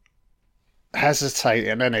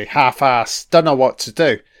hesitating, isn't he? Half-assed. Don't know what to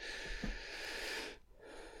do.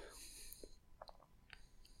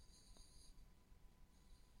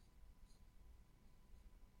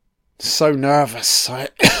 So nervous.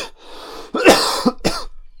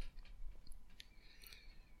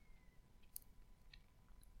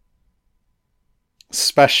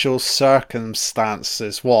 Special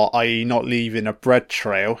circumstances, what, i.e. not leaving a bread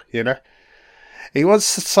trail, you know? He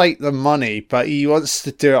wants to take the money, but he wants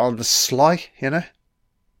to do it on the sly, you know?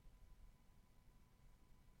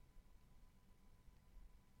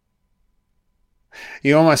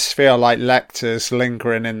 You almost feel like Lecter's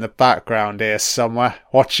lingering in the background here somewhere,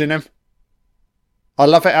 watching him. I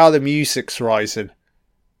love it how the music's rising.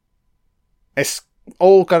 It's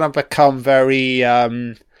all going to become very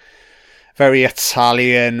very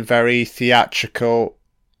Italian, very theatrical.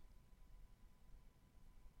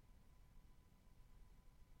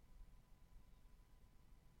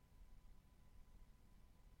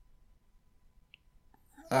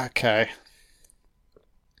 Okay.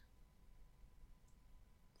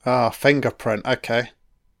 Fingerprint, okay.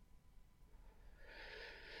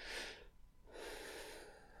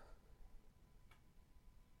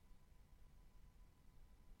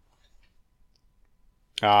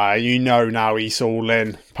 You know now he's all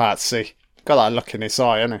in, Patsy. Got that look in his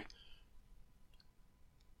eye, hasn't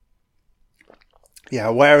he? Yeah,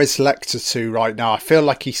 where is Lecter to right now? I feel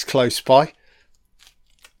like he's close by.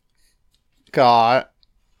 God,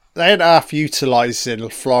 they ain't half utilising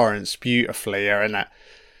Florence beautifully here, innit?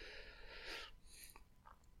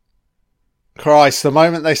 Christ, the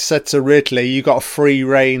moment they said to Ridley, you got a free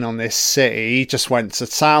reign on this city, he just went to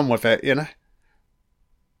town with it, you know?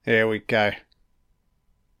 Here we go.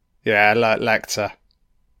 Yeah, Lecter.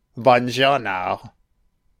 Buongiorno.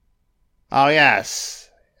 Oh,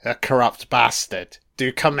 yes. A corrupt bastard.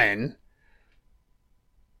 Do come in.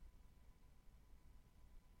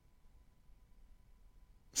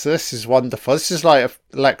 So this is wonderful. This is like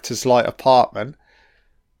Lecter's light apartment.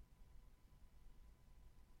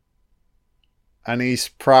 And he's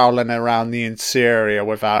prowling around the interior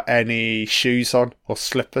without any shoes on or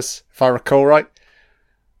slippers, if I recall right.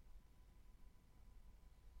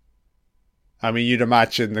 I mean, you'd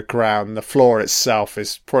imagine the floor itself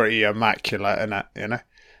is pretty immaculate, isn't it? You know?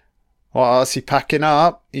 What else he packing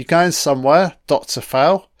up? You going somewhere, Dr.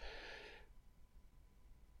 Fell?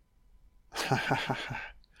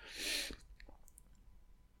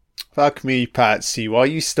 Fuck me, Patsy. Why are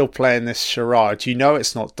you still playing this charade? You know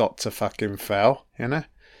it's not Dr. fucking Fell, you know?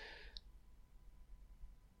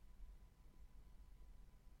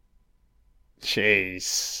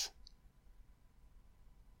 Jeez.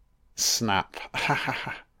 Snap.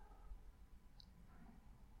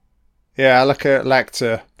 Yeah, look at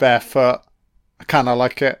Lecter barefoot. I kind of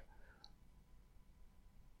like it.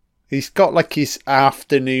 He's got like his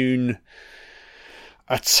afternoon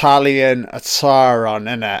Italian attire on,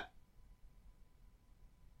 innit?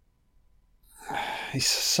 He's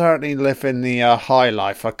certainly living the high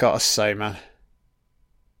life, I gotta say, man.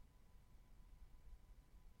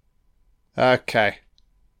 Okay.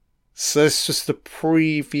 So this was the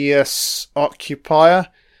previous occupier,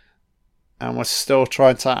 and we're still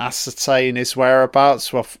trying to ascertain his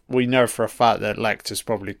whereabouts. Well, we know for a fact that Lecter's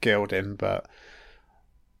probably killed him, but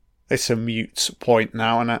it's a mute point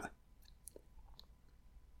now, isn't it?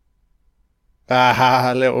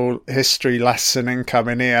 A little history lesson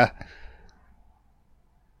incoming here.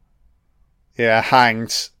 Yeah,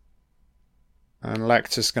 hanged. And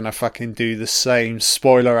Lecter's gonna fucking do the same.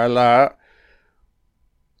 Spoiler alert.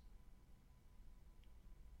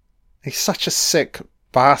 He's such a sick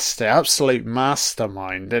bastard. Absolute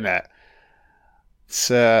mastermind, isn't it?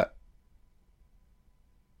 To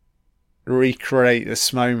recreate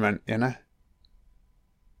this moment, you know?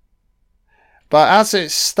 But as it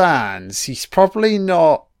stands, he's probably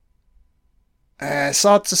not... it's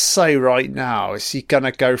hard to say right now. Is he going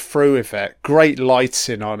to go through with it? Great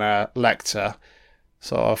lighting on a Lecter.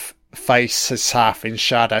 Sort of face is half in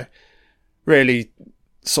shadow. Really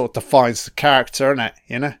sort of defines the character, innit?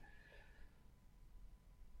 You know?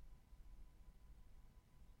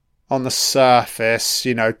 On the surface,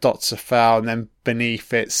 you know, dots are found, and then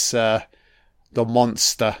beneath it's the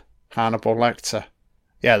monster, Hannibal Lecter.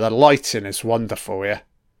 Yeah, the lighting is wonderful here.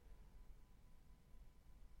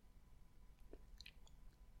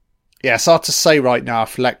 Yeah, it's hard to say right now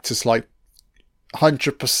if Lecter's like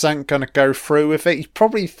 100% going to go through with it. He's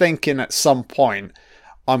probably thinking at some point,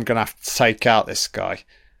 I'm going to have to take out this guy.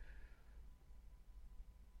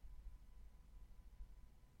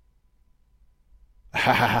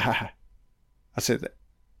 That's it.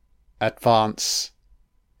 Advance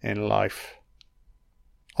in life.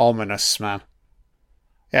 Ominous, man.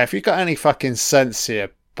 Yeah, if you've got any fucking sense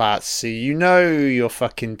here, Patsy, you know who you're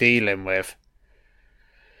fucking dealing with.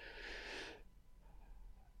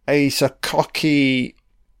 He's a cocky...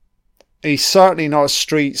 He's certainly not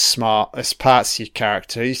street smart, this Patsy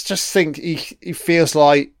character. He's just he feels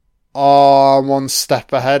like, oh, I'm one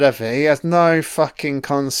step ahead of it. He has no fucking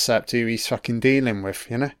concept who he's fucking dealing with,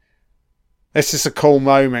 you know? This is a cool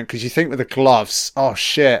moment, because you think with the gloves, oh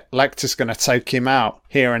shit, Lecter's going to take him out,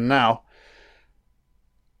 here and now.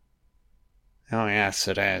 Oh yes,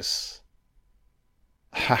 it is.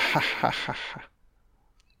 Ha ha ha ha ha.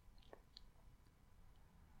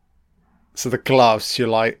 So the gloves, you're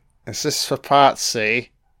like, is this for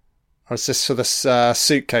Patsy? Or is this for the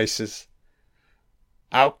suitcases?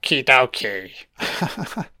 Okie dokie.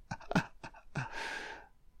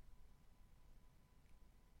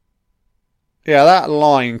 Yeah, that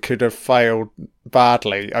line could have failed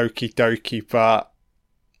badly, okie dokie, but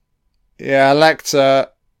yeah, Lecter,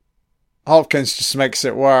 Hopkins just makes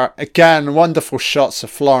it work. Again, wonderful shots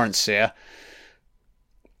of Florence here.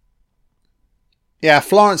 Yeah,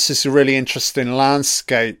 Florence is a really interesting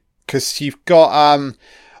landscape because you've got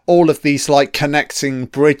all of these like connecting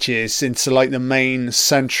bridges into like the main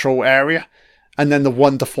central area, and then the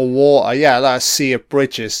wonderful water. Yeah, that sea of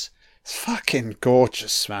bridges. It's fucking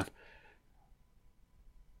gorgeous, man.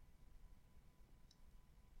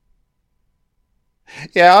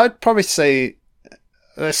 Yeah, I'd probably say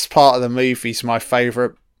this part of the movie's my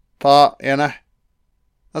favourite part, you know.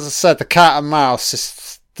 As I said, the cat and mouse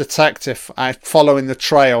is detective following the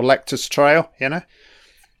trail, Lecter's trail, you know.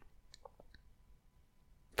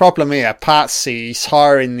 Problem here, Patsy's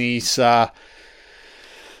hiring these, wow,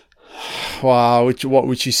 what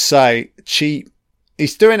would you say? Cheap.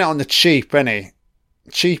 He's doing it on the cheap, isn't he?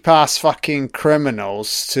 Cheap ass fucking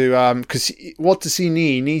criminals to, because what does he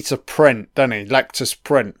need? He needs a print, doesn't he? Lecter's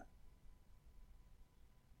print.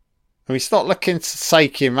 And he's not looking to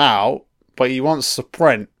take him out, but he wants the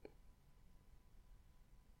print.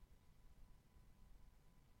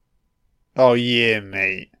 Oh yeah,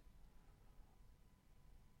 mate.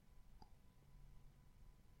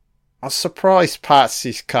 I'm surprised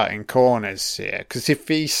Patsy's cutting corners here, because if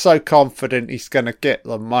he's so confident he's going to get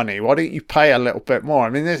the money, why don't you pay a little bit more? I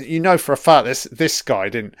mean, you know for a fact this guy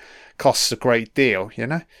didn't cost a great deal, you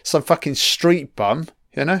know? Some fucking street bum,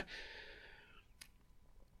 you know?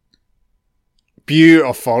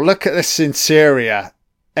 Beautiful. Look at this interior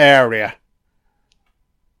area.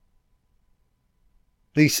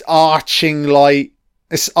 This arching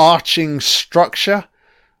structure.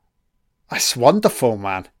 That's wonderful,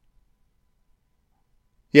 man.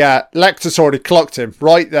 Yeah, Lecter's already clocked him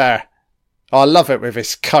right there. I love it with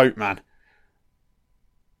his coat, man.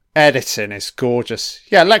 editing is gorgeous.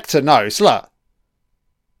 Yeah, Lecter knows, look.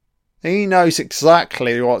 He knows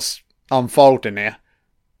exactly what's unfolding here.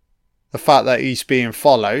 The fact that he's being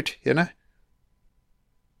followed, you know?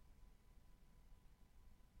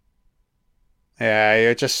 Yeah,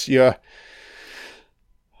 you're just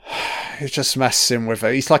messing with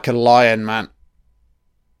it. He's like a lion, man.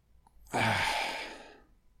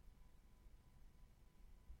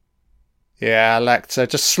 Yeah, Lecter,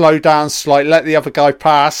 just slow down slightly, let the other guy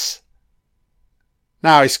pass.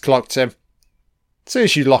 Now he's clocked him. As soon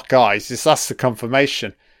as you lock eyes, that's the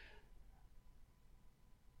confirmation.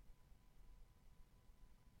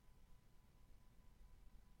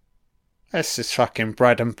 This is fucking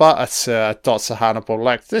bread and butter to Dr. Hannibal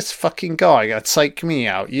Lecter. This fucking guy gonna take me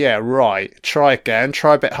out. Yeah, right. Try again.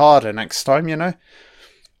 Try a bit harder next time, you know?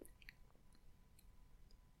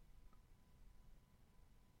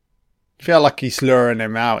 I feel like he's luring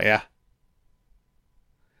him out here.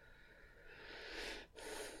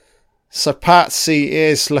 So Patsy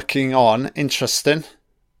is looking on. Interesting.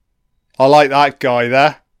 I like that guy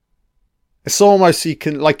there. It's almost you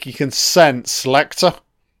can sense Lecter.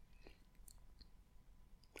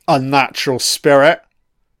 Unnatural spirit.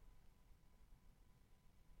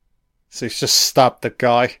 So he's just stabbed the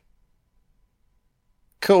guy.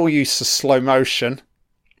 Cool use of slow motion.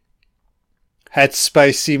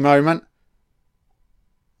 Headspacey moment.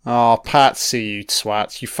 Oh, Patsy, you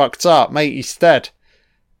twat. You fucked up, mate. He's dead.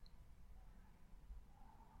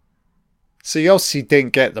 So he obviously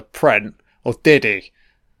didn't get the print. Or did he?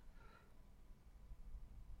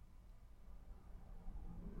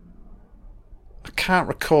 I can't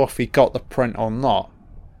recall if he got the print or not.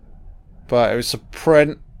 But it was a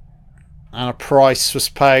print. And a price was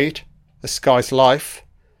paid. This guy's life.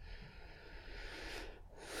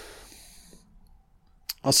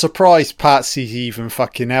 I'm surprised Patsy's even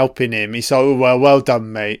fucking helping him. He's like, oh, well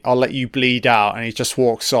done, mate. I'll let you bleed out. And he just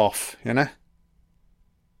walks off, you know?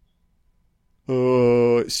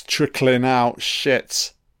 Oh, it's trickling out.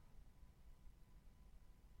 Shit.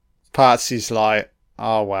 Patsy's like,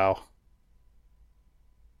 oh, well.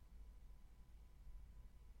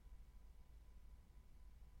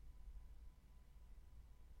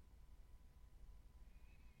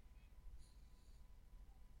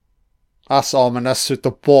 That's ominous with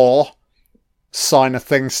the boar. Sign of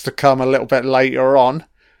things to come a little bit later on.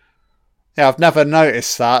 Yeah, I've never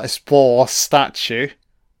noticed that. This boar statue.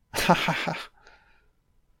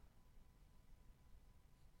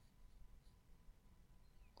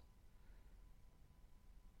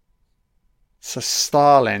 So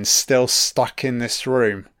Starling's still stuck in this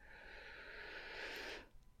room.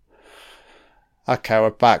 Okay,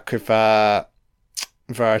 we're back with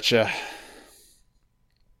Verger.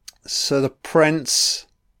 So the prince...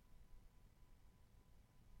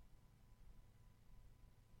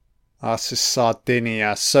 This is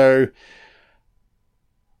Sardinia. So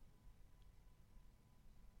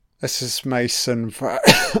this is Mason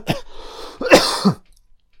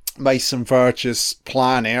Mason Verger's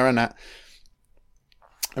plan here, isn't it?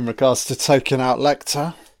 In regards to taking out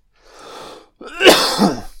Lecter.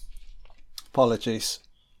 Apologies.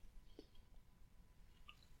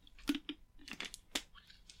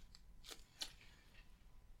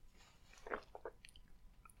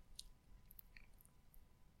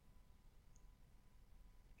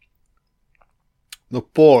 The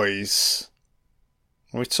boys.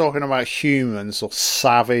 Are we talking about humans or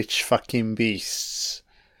savage fucking beasts?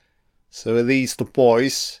 So are these the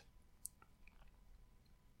boys?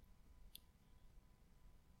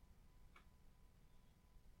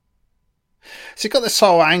 So you've got this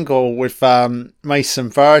whole angle with Mason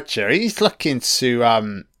Verger. He's looking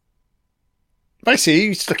to basically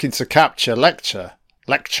he's looking to capture Lecter.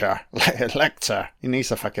 Lecter. He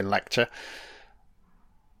needs a fucking lecture.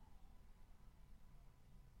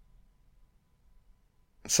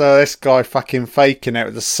 So this guy fucking faking it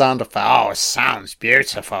with the sound effect. Oh, it sounds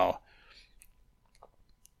beautiful.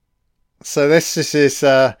 So this is his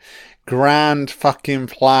grand fucking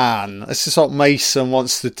plan. This is what Mason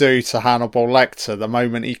wants to do to Hannibal Lecter the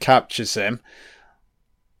moment he captures him.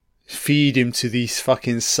 Feed him to these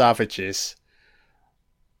fucking savages.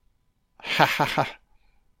 Ha ha ha.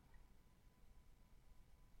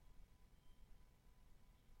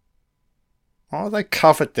 Why have they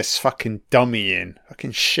covered this fucking dummy in?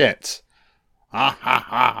 Fucking shit. Ha ha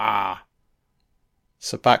ha ha.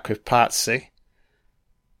 So back with Patsy.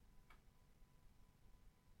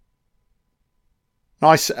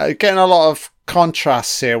 Nice, getting a lot of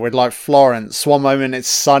contrasts here with like Florence. One moment it's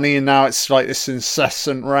sunny and now it's like this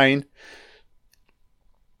incessant rain.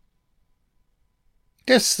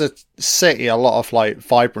 Gives the city a lot of like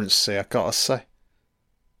vibrancy, I gotta say.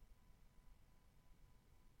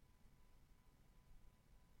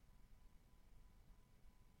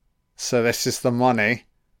 So this is the money.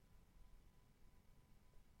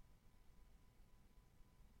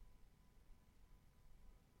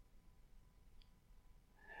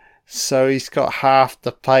 So he's got half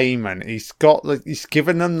the payment. He's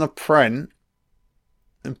given them the print,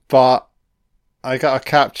 but I gotta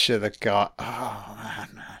capture the guy. Oh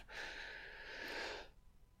man.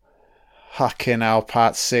 Fucking hell,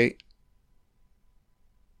 Patsy.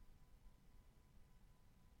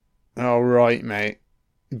 Alright, mate.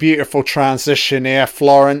 Beautiful transition here,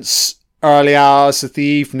 Florence. Early hours of the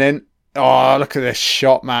evening. Oh, look at this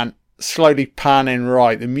shot, man. Slowly panning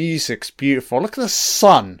right. The music's beautiful. Look at the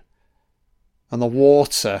sun. And the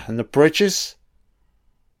water. And the bridges.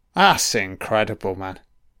 That's incredible, man.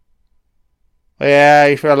 Yeah,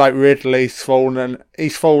 you feel like Ridley's fallen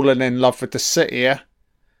in love with the city here.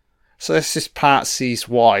 So this is Patsy's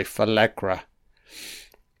wife, Allegra.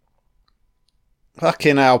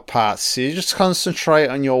 Fucking hell, Patsy. You just concentrate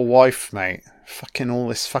on your wife, mate. Fucking all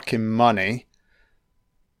this fucking money.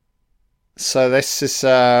 So this is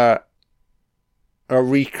a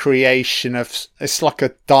recreation of... It's like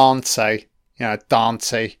a Dante. You know,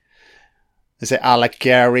 Dante. Is it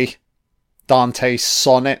Alighieri? Dante's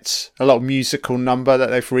Sonnet. A little musical number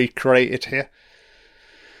that they've recreated here.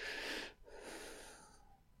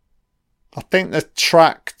 I think the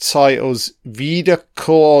track title's Vida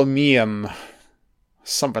Cor Meum.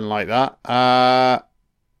 Something like that.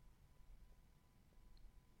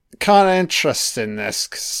 Kind of interesting, this,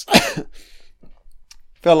 because I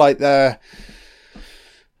feel like is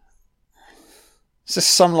this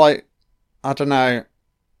some, like, I don't know,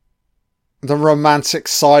 the romantic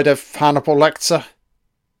side of Hannibal Lecter?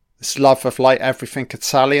 This love of, like, everything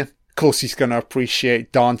Italian. Of course he's going to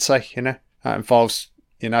appreciate Dante, you know. That involves,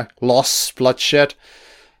 you know, loss, bloodshed,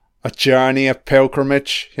 a journey, a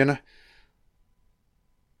pilgrimage, you know.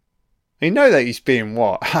 You know that he's being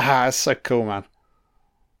what? Haha, that's so cool, man.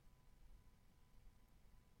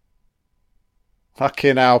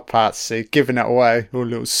 Fucking hell, Patsy. Giving it away. Oh, a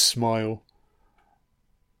little smile.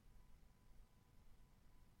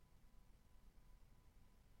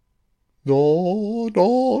 No,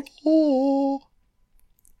 no, no.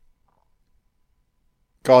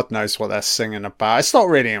 God knows what they're singing about. It's not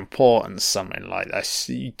really important, something like this.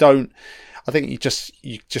 I think you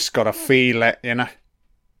just gotta feel it, you know.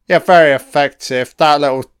 Yeah, very effective. That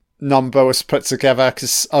little number was put together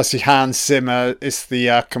because obviously Hans Zimmer is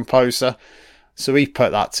the composer. So he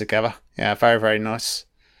put that together. Yeah, very, very nice.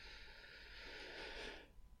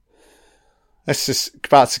 This is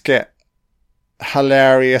about to get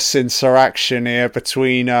hilarious interaction here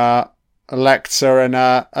between Lecter and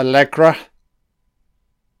Allegra.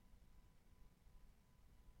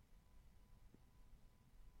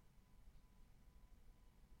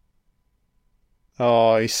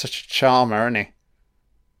 Oh, he's such a charmer, isn't he?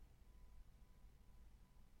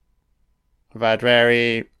 I've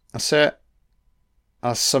had that's it.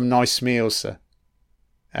 Some nice meals there.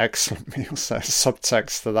 Excellent meals there.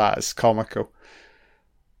 Subtext to that is comical.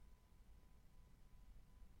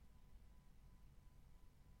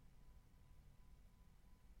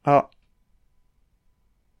 Oh.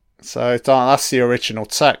 So that's the original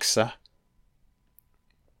text there.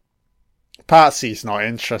 Patsy's not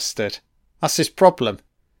interested. That's his problem.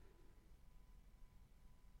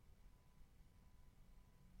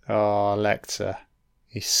 Oh, Lecter.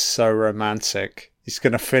 He's so romantic. He's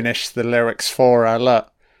going to finish the lyrics for her.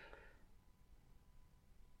 Look.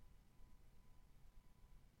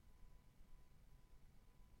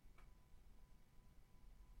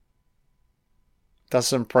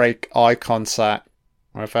 Doesn't break eye contact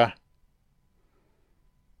with her.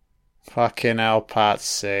 Fucking hell,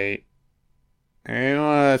 Patsy. You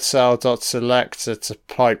want to tell Dr. Lecter to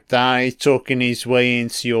pipe down? He's talking his way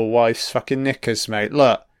into your wife's fucking knickers, mate.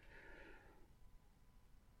 Look.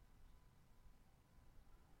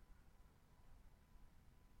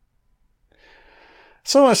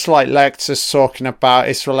 It's almost like Lecter's talking about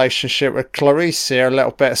his relationship with Clarice here. A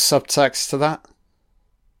little bit of subtext to that.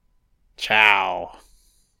 Ciao.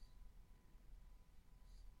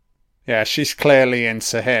 Yeah, she's clearly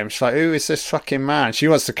into him. She's like, who is this fucking man? She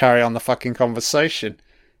wants to carry on the fucking conversation.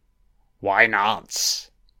 Why not?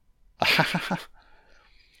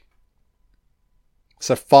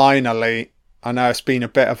 So finally, I know it's been a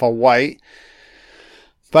bit of a wait.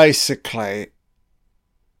 Basically,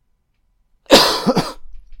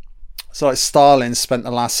 it's like Starling spent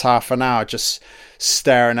the last half an hour just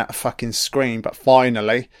staring at a fucking screen. But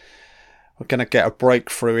finally, we're going to get a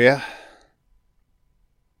breakthrough here.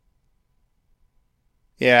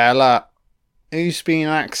 Yeah, look. Who's been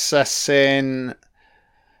accessing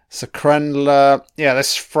Krendler? Yeah,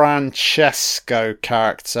 this Francesco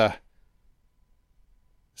character.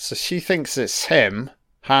 So she thinks it's him,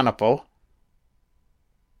 Hannibal.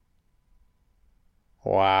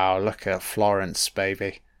 Wow, look at Florence,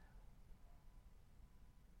 baby.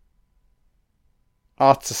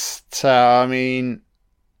 Hard to tell. I mean,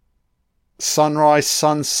 sunrise,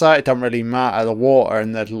 sunset, it doesn't really matter. The water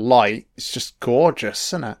and the light, it's just gorgeous,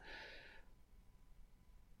 isn't it?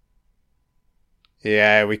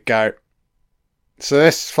 Yeah, here we go. So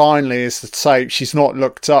this finally is the tape. She's not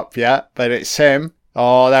looked up yet, but it's him.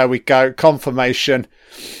 Oh, there we go. Confirmation.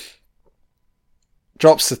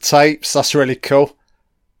 Drops the tapes. That's really cool.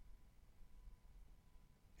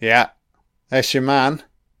 Yeah. There's your man.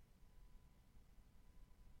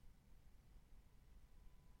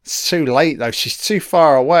 It's too late, though. She's too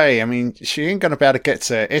far away. I mean, she ain't going to be able to get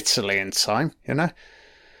to Italy in time, you know?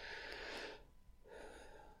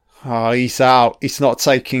 Oh, he's out. He's not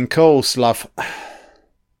taking calls, love.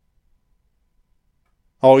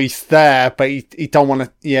 Oh, he's there, but he don't want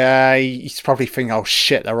to... Yeah, he's probably thinking, oh,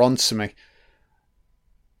 shit, they're on to me.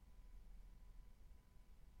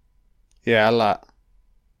 Yeah, look.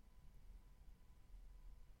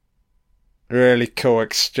 Really cool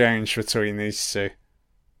exchange between these two.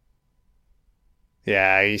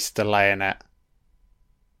 Yeah, he's delaying it.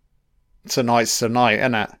 Tonight's the night,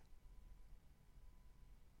 isn't it?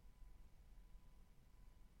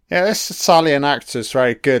 Yeah, this Italian actor's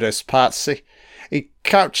very good as Patsy. He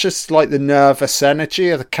captures like the nervous energy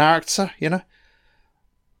of the character, you know?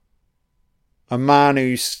 A man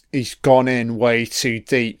he's gone in way too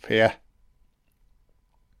deep here.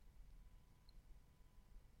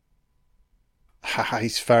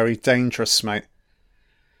 He's very dangerous, mate.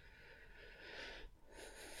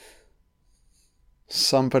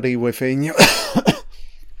 Somebody within your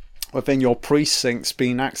within your precinct's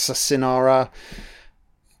been accessing our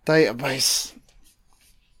database.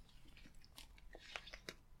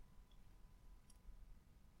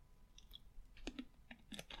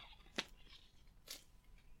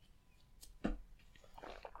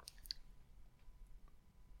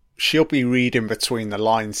 She'll be reading between the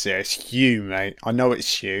lines here. It's you, mate. I know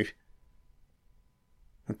it's you.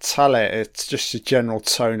 And tell it, it's just a general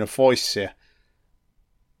tone of voice here.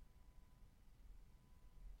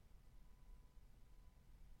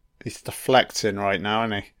 He's deflecting right now,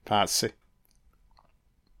 isn't he, Patsy?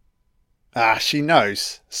 Ah, she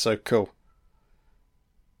knows. So cool.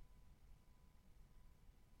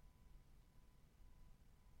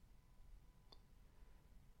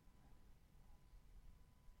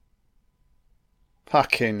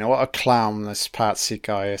 Fucking, what a clown this Patsy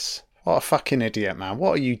guy is. What a fucking idiot, man.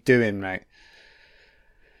 What are you doing, mate?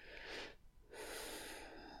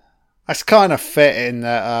 It's kind of fitting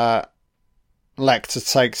that Lecter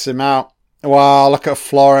takes him out. Wow, look at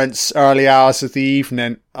Florence, early hours of the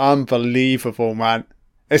evening. Unbelievable, man.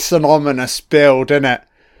 It's an ominous build, isn't it?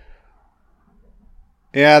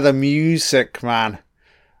 Yeah, the music, man.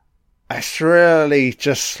 It's really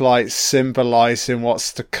just like symbolising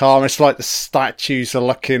what's to come. It's like the statues are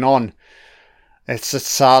looking on. It's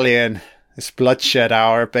Italian. It's bloodshed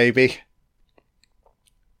hour, baby.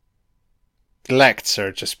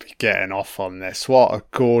 Lecter just be getting off on this. What a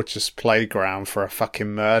gorgeous playground for a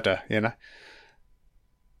fucking murder, you know?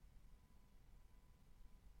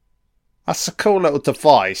 That's a cool little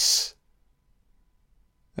device.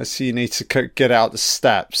 So you need to get out the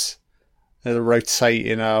steps. The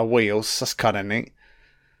rotating wheels. That's kind of neat.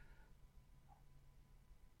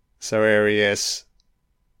 So here he is.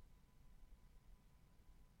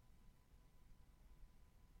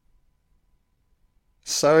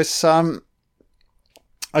 So it's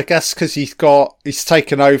I guess because he's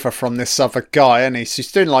taken over from this other guy, and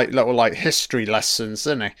he's doing like little like history lessons,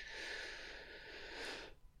 isn't he?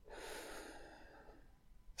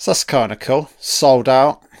 So that's kind of cool. Sold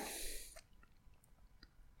out.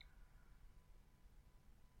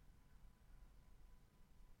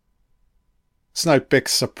 It's no big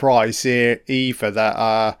surprise here either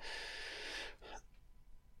that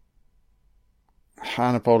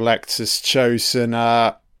Hannibal Lecter's chosen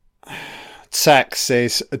Tex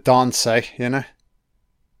is Dante, you know?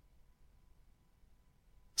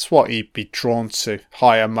 It's what he'd be drawn to.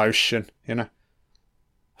 High emotion, you know?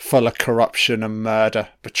 Full of corruption and murder,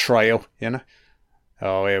 betrayal, you know?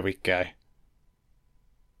 Oh, here we go.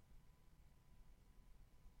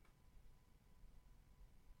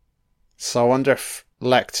 So I wonder if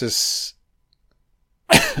Lecter's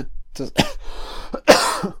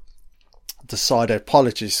decided.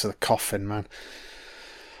 Apologies for the coughing, man.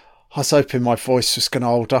 I was hoping my voice was going to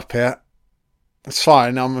hold up here. It's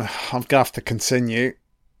fine. I'm going to have to continue.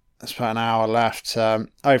 There's about an hour left.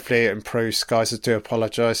 Hopefully it improves, guys. I do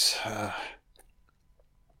apologise.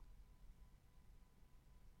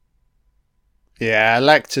 Yeah,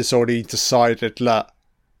 Lecter's already decided, look,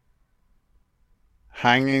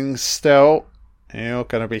 hanging still. You're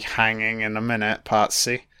going to be hanging in a minute,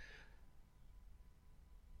 Patsy.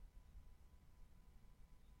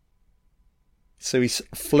 So he's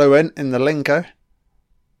fluent in the lingo.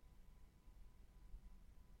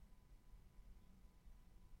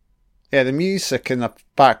 Yeah, the music in the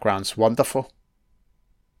background's wonderful.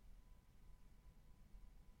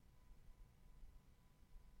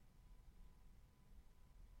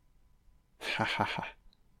 Ha ha ha.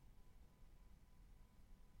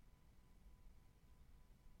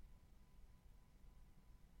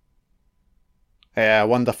 Yeah,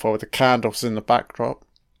 wonderful. The candles in the backdrop.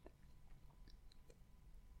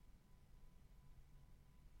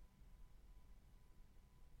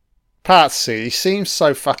 Patsy, he seems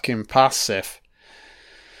so fucking passive.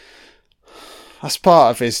 That's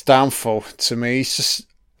part of his downfall to me. He's just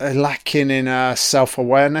lacking in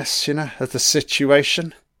self-awareness, you know, of the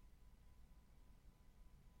situation.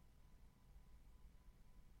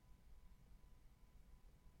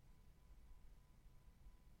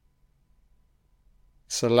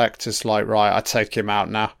 So Lecter's like, right, I take him out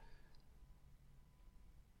now.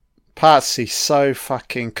 Patsy's so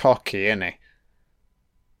fucking cocky, isn't he?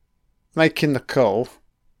 Making the call.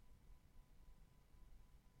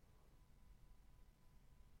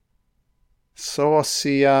 So what's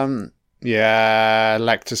he, yeah,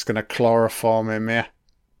 Lecter's gonna chloroform him here.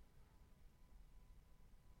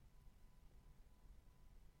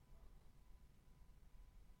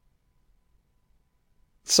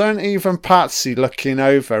 So even Patsy looking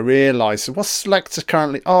over realises, what's Lecter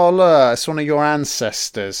currently? Oh look, it's one of your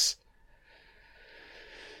ancestors.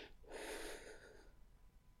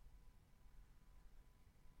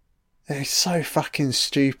 He's so fucking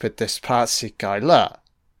stupid, this Patsy guy. Look.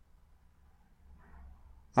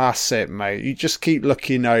 That's it, mate. You just keep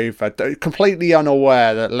looking over, completely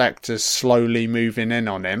unaware that Lecter's slowly moving in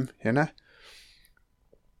on him, you know?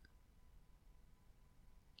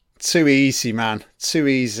 Too easy, man. Too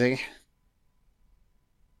easy.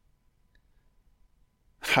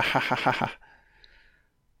 Ha ha ha ha ha.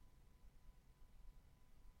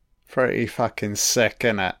 Pretty fucking sick,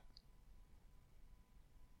 innit?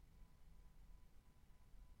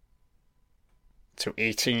 To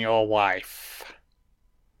eating your wife.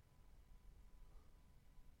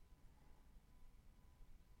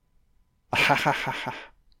 Ha ha ha ha.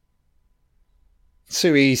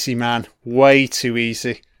 Too easy, man. Way too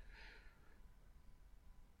easy.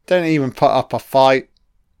 Don't even put up a fight.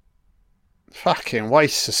 Fucking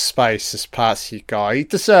waste of space, this Patsy guy. He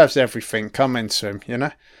deserves everything coming to him, you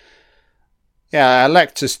know? Yeah,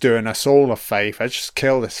 Lecter's doing us all a favour. Just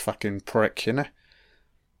kill this fucking prick, you know?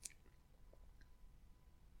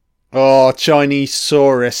 Oh, Chinese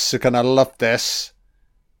tourists are gonna love this.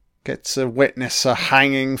 Get to witness a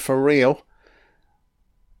hanging for real.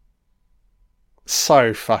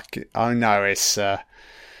 So fucking... I know it's...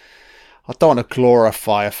 I don't want to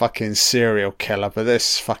glorify a fucking serial killer, but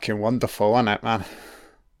this is fucking wonderful, isn't it, man?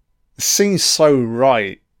 It seems so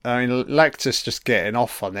right. I mean, Lecter's just getting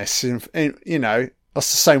off on this. You know,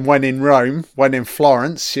 that's the same when in Rome, when in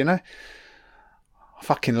Florence, you know?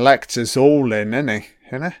 Fucking Lecter's all in, isn't he?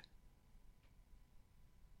 You know?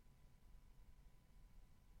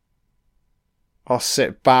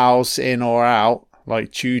 It bows in or out,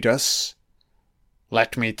 like Judas.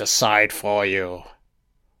 Let me decide for you.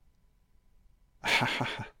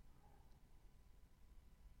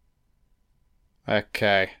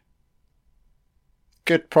 Okay.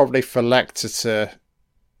 Good probably for Lecter to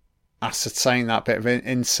ascertain that bit of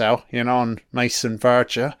intel, you know, on Mason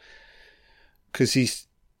Verger. Because he's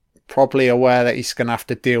probably aware that he's going to have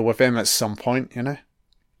to deal with him at some point, you know.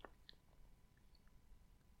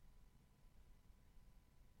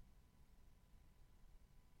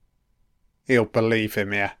 He'll believe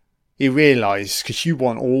him, yeah. He realises, because you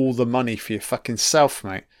want all the money for your fucking self,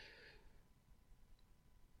 mate.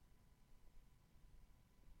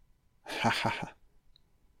 Ha ha ha.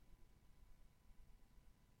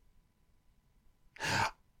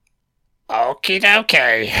 Okie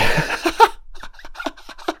dokie.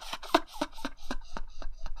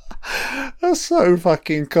 That's so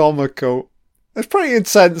fucking comical. It's a pretty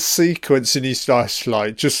intense sequence in his life,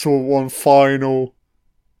 like, just for one final...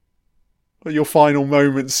 Your final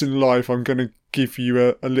moments in life, I'm going to give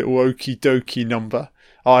you a little okie dokie number.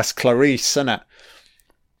 Oh, it's Clarice, isn't it?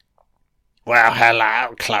 Well,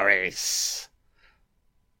 hello, Clarice.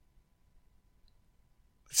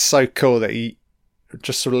 It's so cool that he...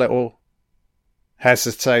 Just a little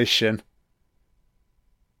hesitation.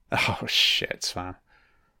 Oh, shit, man.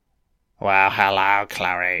 Well, hello,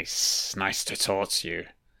 Clarice. Nice to talk to you.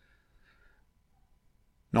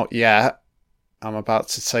 Not yet. I'm about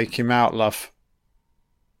to take him out, love.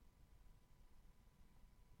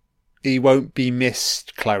 He won't be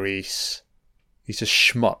missed, Clarice. He's a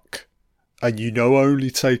schmuck. And you know I only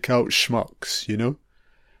take out schmucks, you know?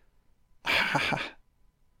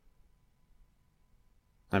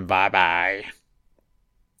 And bye-bye.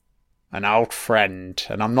 An old friend.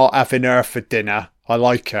 And I'm not having her for dinner. I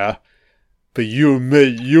like her. But you and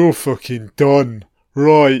me, you're fucking done.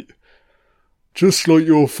 Right. Just like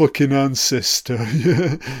your fucking ancestor.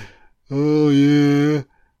 Yeah. Oh, yeah.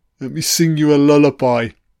 Let me sing you a lullaby.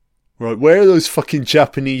 Right, where are those fucking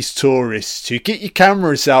Japanese tourists? You get your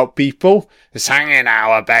cameras out, people. It's hanging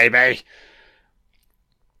hour, baby.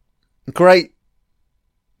 Great.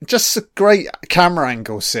 Just a great camera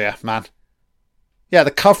angles here, man. Yeah, the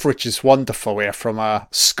coverage is wonderful here from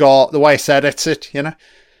Scott. The way it's edited, you know.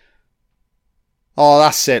 Oh,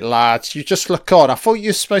 that's it, lads. You just look on. I thought you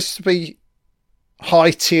were supposed to be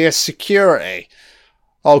high-tier security.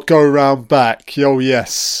 I'll go round back. Oh,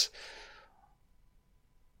 yes.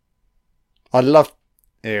 I love...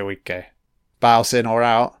 Here we go. Bows in or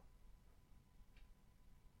out.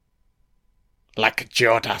 Like a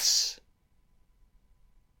Judas.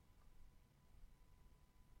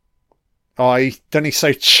 Oh, don't he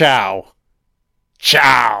say ciao?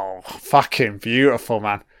 Ciao. Fucking beautiful,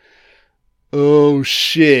 man. Oh,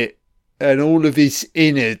 shit. And all of his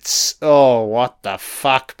innards. Oh, what the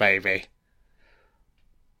fuck, baby.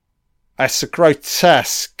 It's a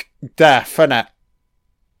grotesque death, isn't it?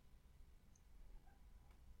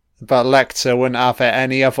 But Lecter wouldn't have it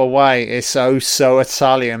any other way. It's oh so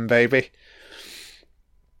Italian, baby.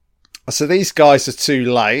 So these guys are too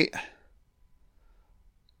late.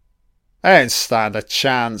 They don't stand a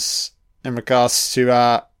chance in regards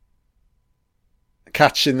to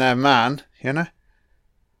catching their man, you know?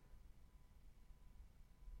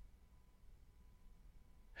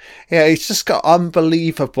 Yeah, he's just got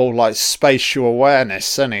unbelievable, like, spatial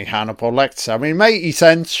awareness, hasn't he, Hannibal Lecter? I mean, mate, he's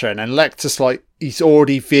entering, and Lecter's like, he's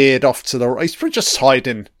already veered off to the right. He's probably just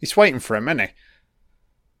hiding. He's waiting for him, isn't he?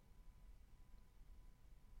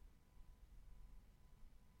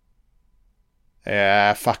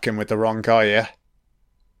 Yeah, fucking with the wrong guy, yeah.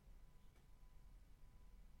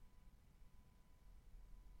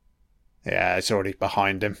 Yeah, it's already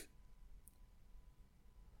behind him.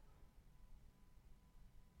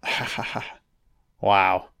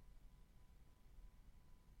 Wow.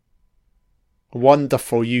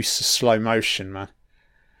 Wonderful use of slow motion, man.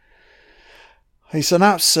 He's an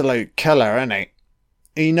absolute killer, isn't he?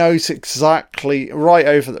 He knows exactly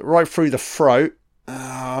right through the throat.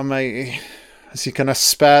 Oh, mate, is he gonna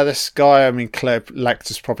spare this guy? I mean,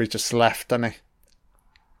 Lecter's probably just left, hasn't he?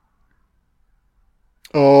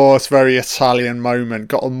 Oh, it's a very Italian moment.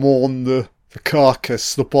 Got to mourn the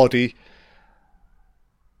carcass, the body.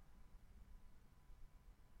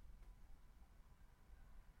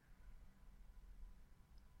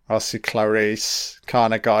 I see Clarice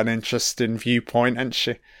kind of got an interesting viewpoint, hasn't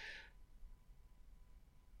she?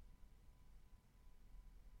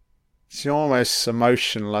 She's almost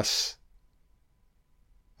emotionless.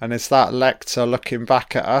 And is that Lecter looking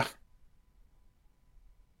back at her?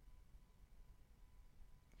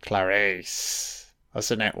 Clarice.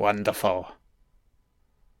 Wasn't it wonderful?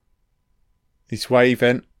 He's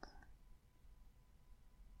waving.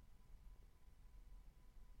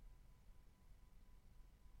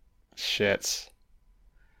 Shit.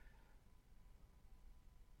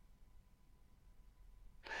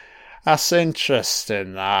 That's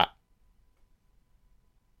interesting, that.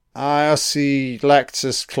 I see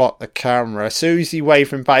Lecter's clocked the camera. As soon as he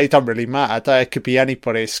waving back, it doesn't really matter. It could be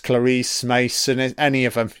anybody. It's Clarice, Mason, any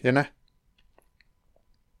of them, you know?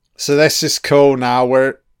 So this is cool now.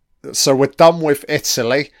 We're done with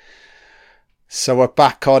Italy. So we're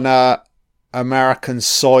back on American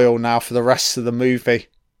soil now for the rest of the movie.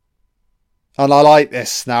 And I like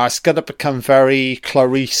this now. It's going to become very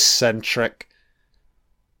Clarice-centric.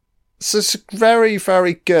 So it's very,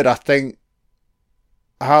 very good, I think,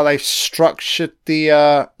 how they've structured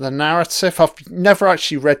the narrative. I've never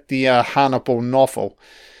actually read the Hannibal novel,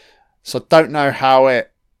 so I don't know how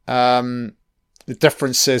it the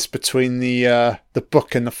differences between the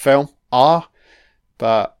book and the film are.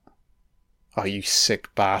 But oh, you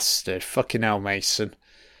sick bastard! Fucking hell, Mason.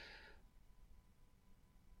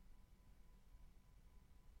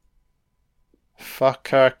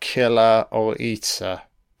 Fucker, killer, or eater.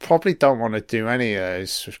 Probably don't want to do any of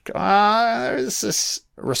those. There's this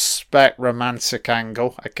respect romantic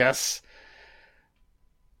angle, I guess.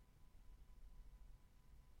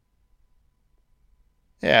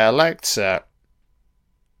 Yeah, Lecter.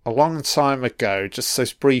 a long time ago, just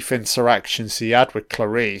those brief interactions he had with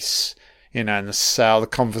Clarice, in the cell, the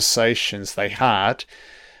conversations they had,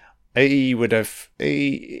 he would have,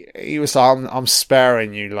 he was, I'm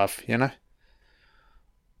sparing you, love,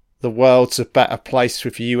 The world's a better place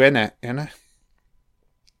with you in it,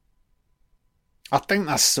 I think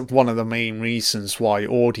that's one of the main reasons why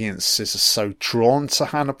audiences are so drawn to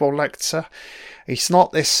Hannibal Lecter. He's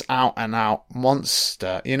not this out and out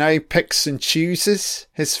monster. He picks and chooses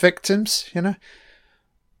his victims,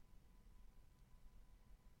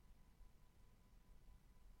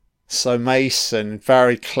 So Mason,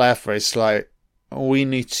 very clever, is like, we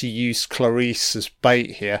need to use Clarice as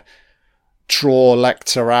bait here. Draw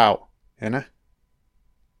Lecter out,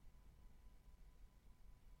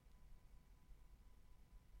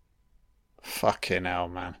 Fucking hell,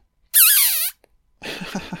 man.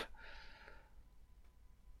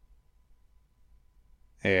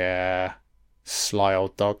 Yeah. Sly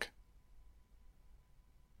old dog.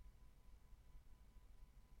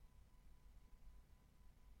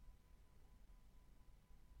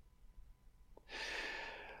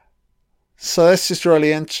 So this is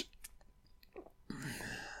really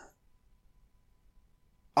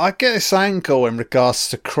I get this angle in regards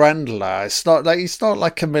to Krendler. It's not like he's not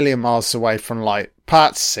like a million miles away from like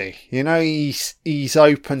Patsy. He's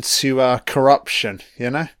open to corruption.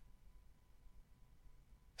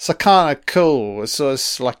 So kind of cool.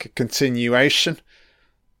 It's like a continuation.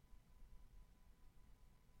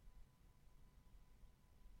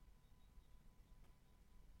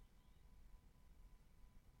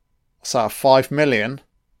 So 5 million.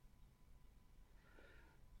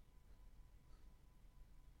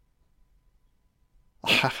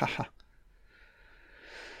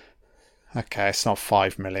 Okay, it's not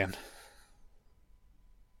 5 million.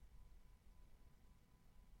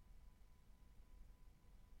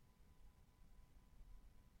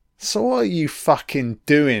 So what are you fucking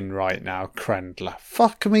doing right now, Krendler?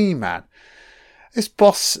 Fuck me, man.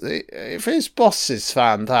 If his bosses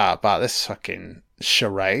found out about this fucking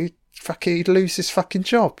charade, fucking he'd lose his fucking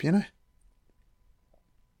job,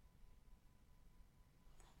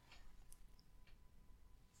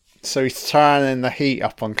 So he's turning the heat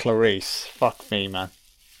up on Clarice. Fuck me, man.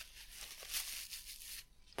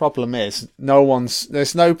 Problem is,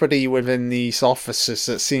 there's nobody within these offices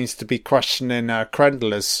that seems to be questioning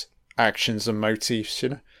Krendler's actions and motives,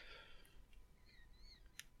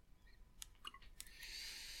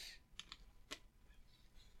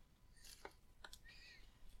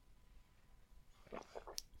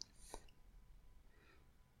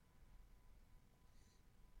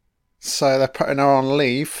 So they're putting her on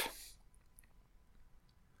leave.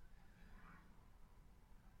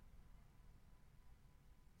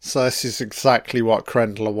 So this is exactly what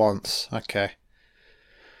Krendler wants. Okay.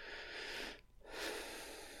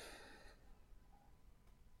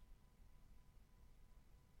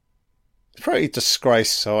 It's pretty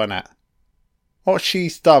disgraceful, isn't it? What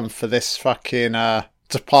she's done for this fucking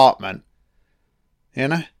department.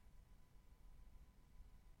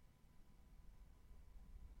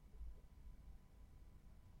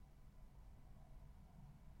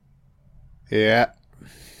 Yeah.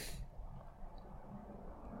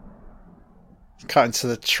 Cutting to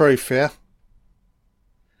the truth here.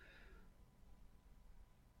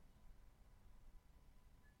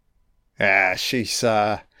 Yeah, she's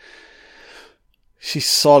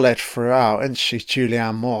solid throughout, isn't she,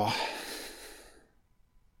 Julianne Moore?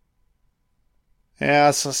 Yeah,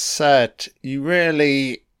 as I said, you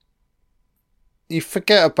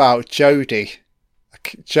forget about Jodie's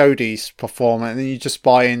performance, and then you just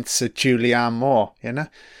buy into Julianne Moore, I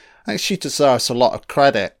think she deserves a lot of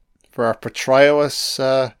credit for her portrayal as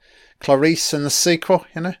Clarice in the sequel,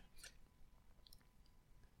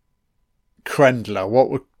 Krendler, what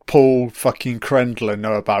would Paul fucking Krendler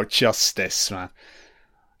know about justice, man?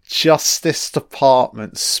 Justice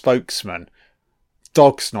Department spokesman.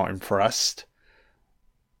 Dog's not impressed.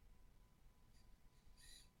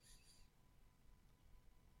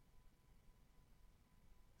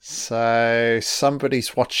 So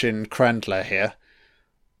somebody's watching Krendler here.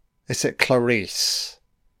 Is it Clarice?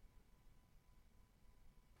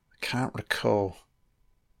 I can't recall.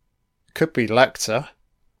 Could be Lecter.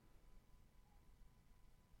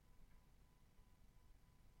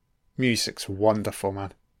 Music's wonderful,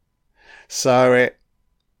 man.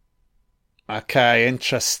 Okay,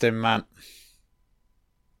 interesting, man.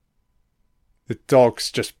 The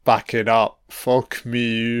dog's just backing up. Fuck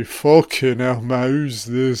me. Fucking hell, man. Who's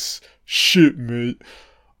this? Shit, mate.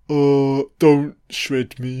 Don't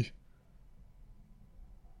shred me.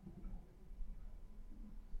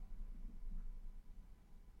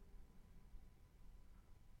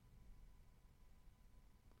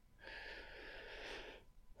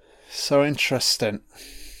 So interesting.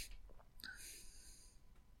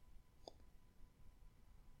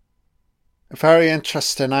 A very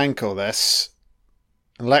interesting angle, this.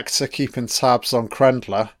 Lecter keeping tabs on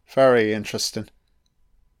Krendler. Very interesting.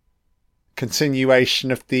 Continuation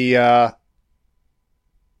of the...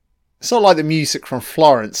 It's sort of like the music from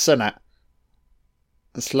Florence, isn't it?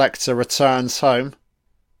 As Lecter returns home.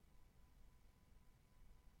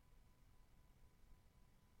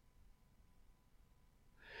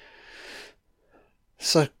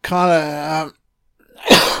 So kind of...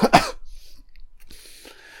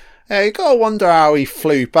 yeah, you gotta wonder how he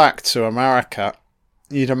flew back to America.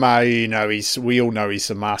 You'd imagine, we all know he's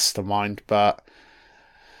a mastermind, but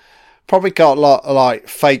probably got a lot of like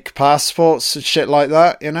fake passports and shit like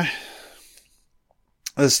that,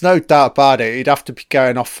 There's no doubt about it. He'd have to be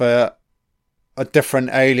going off a different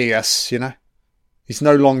alias, He's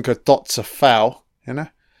no longer Dr. Fell,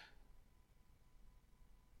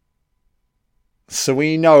 So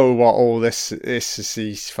we know what all this is.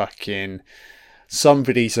 He's fucking...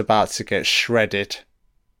 Somebody's about to get shredded.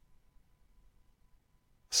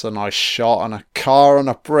 It's a nice shot on a car on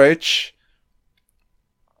a bridge.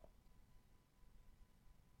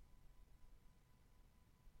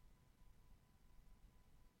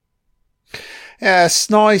 Yeah, it's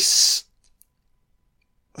nice.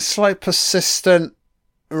 It's like persistent,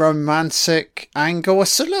 romantic angle.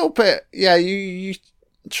 It's a little bit... Yeah, you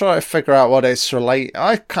try to figure out what it's related.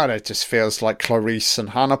 I kind of just feels like Clarice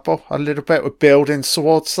and Hannibal a little bit. We're building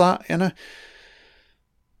towards that,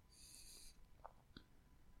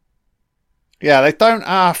 Yeah, they don't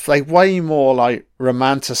have... They way more like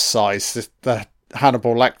romanticize the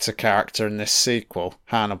Hannibal Lecter character in this sequel,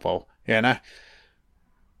 Hannibal, I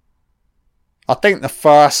think the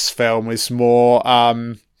first film is more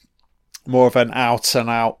of an out and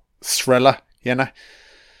out thriller,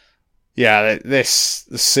 Yeah, the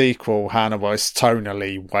sequel, Hannibal, is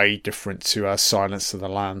tonally way different to Silence of the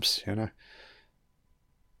Lambs,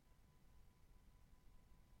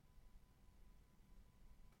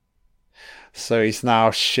 So he's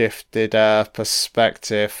now shifted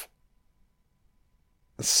perspective.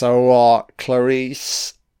 So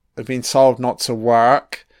Clarice had been told not to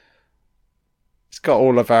work. It's got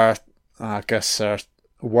all of her, her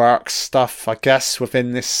work stuff,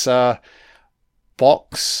 within this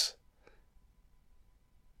box.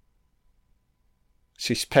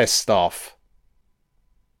 She's pissed off.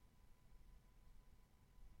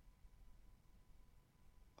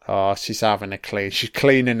 Oh, she's having a clean. She's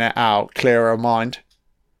cleaning it out, clear her mind.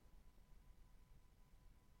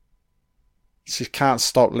 She can't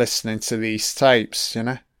stop listening to these tapes,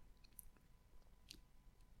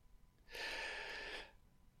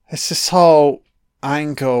 It's this whole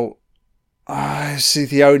angle. Is he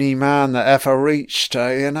the only man that ever reached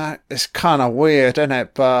her, It's kind of weird, isn't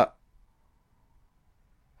it? But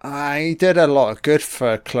he did a lot of good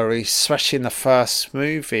for Clarice, especially in the first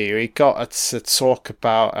movie. He got her to talk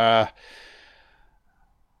about her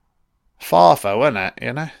father, wasn't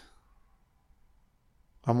it,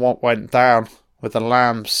 And what went down with the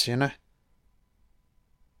lambs,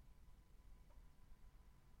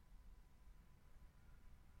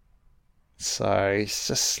 So he's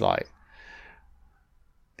just like...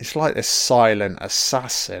 He's like this silent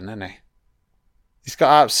assassin, isn't he? He's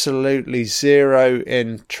got absolutely zero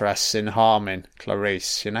interest in harming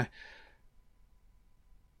Clarice,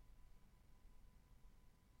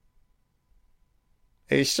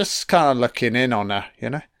 He's just kind of looking in on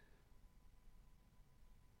her,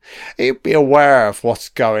 He'll be aware of what's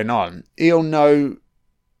going on. He'll know,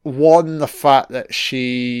 one, the fact that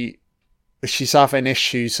she's having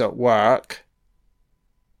issues at work.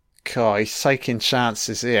 God, he's taking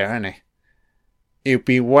chances here, isn't he? He'd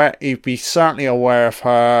be certainly aware of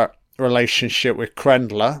her relationship with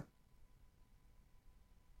Krendler.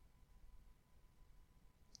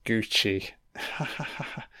 Gucci.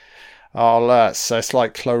 Oh, look, so it's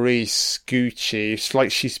like Clarice, Gucci. It's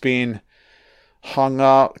like she's being hung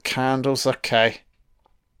up, candles, okay.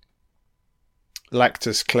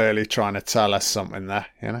 Lecter's clearly trying to tell us something there,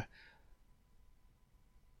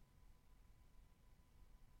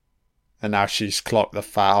 And now she's clocked the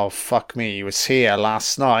fact, oh, fuck me, he was here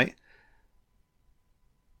last night.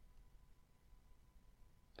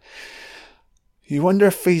 You wonder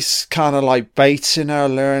if he's kind of like baiting her,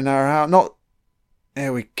 luring her out. Not...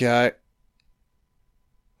 Here we go.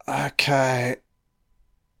 Okay.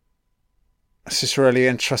 This is really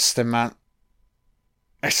interesting, man.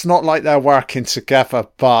 It's not like they're working together,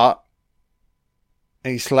 but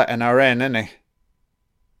he's letting her in, isn't he?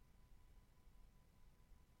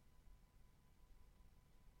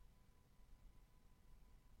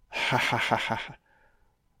 Ha ha ha ha.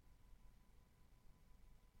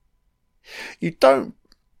 You don't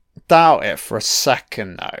doubt it for a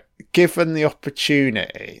second, though. Given the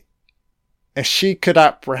opportunity, if she could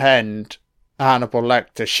apprehend Hannibal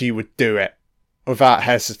Lecter, she would do it without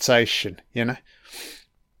hesitation, you know?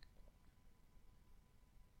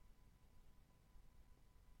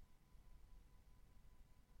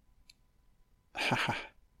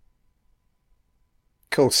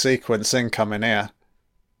 Cool sequence incoming here.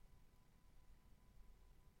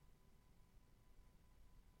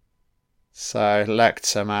 So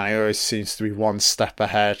Lecter, man, he always seems to be one step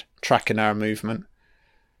ahead, tracking her movement.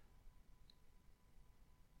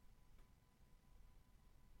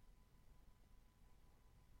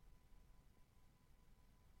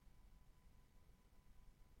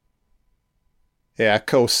 Yeah,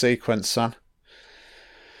 cool sequence, son.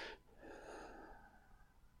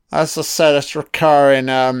 As I said, it's recurring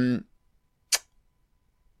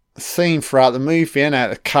theme throughout the movie, innit?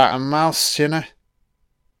 The cat and mouse, you know?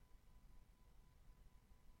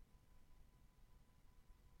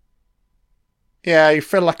 Yeah, you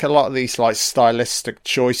feel like a lot of these like stylistic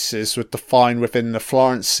choices were defined within the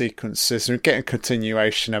Florence sequences, and we're getting a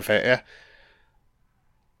continuation of it, yeah?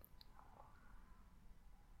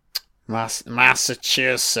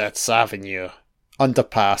 Massachusetts Avenue.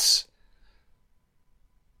 Underpass.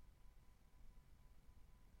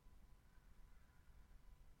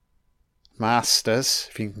 Masters,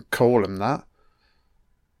 if you can call them that.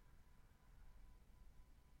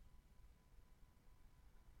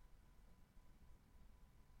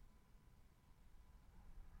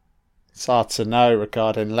 It's hard to know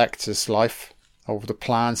regarding Lecter's life, all the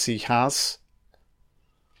plans he has.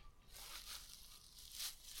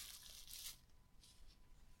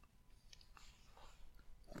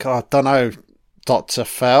 God, I don't know, Dr.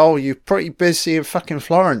 Fell, you're pretty busy in fucking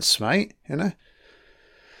Florence, mate, you know?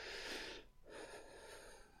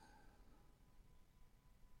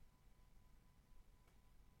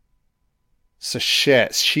 So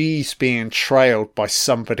shit, she's being trailed by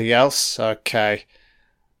somebody else? Okay.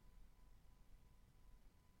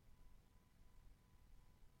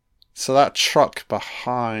 So that truck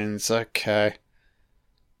behind, okay.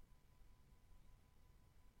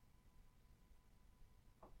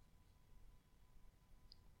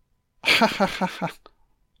 Ha ha ha ha.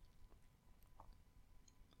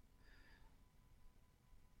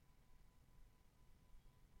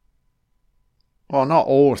 Well, not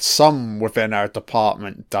all. Some within our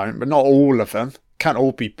department don't, but not all of them. Can't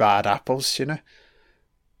all be bad apples, you know?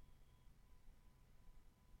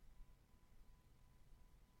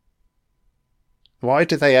 Why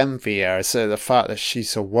do they envy her? Is it the fact that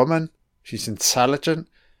she's a woman? She's intelligent?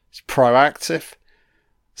 She's proactive?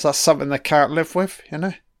 Is that something they can't live with, you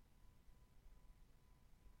know?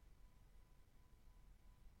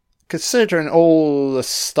 Considering all the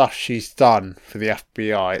stuff she's done for the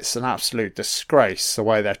FBI, it's an absolute disgrace the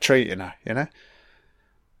way they're treating her, you know?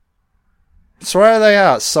 So where are they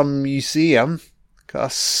at? Some museum? Got a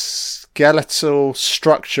skeletal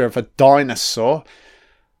structure of a dinosaur.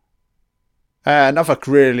 Another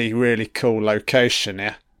really, really cool location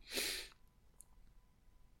here.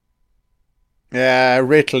 Yeah,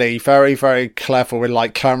 Ridley, very, very clever with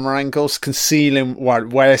like camera angles, concealing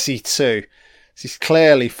where's he to? He's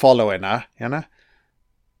clearly following her, you know?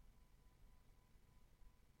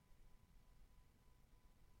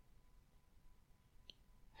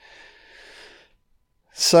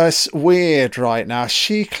 So it's weird right now.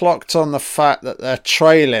 She clocked on the fact that they're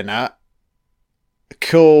trailing her.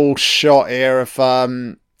 Cool shot here of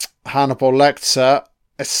Hannibal Lecter.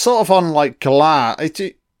 It's sort of on like glass.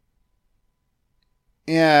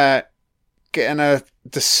 Yeah, getting a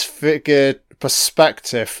disfigured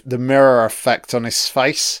perspective, the mirror effect on his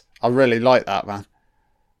face. I really like that, man.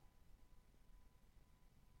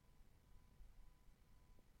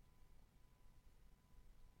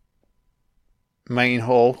 Main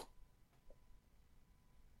hall.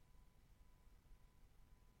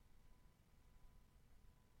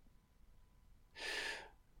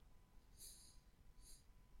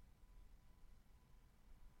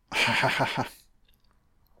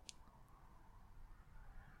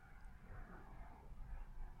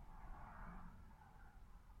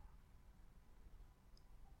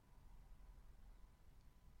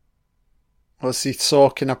 Was he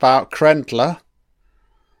talking about Krendler?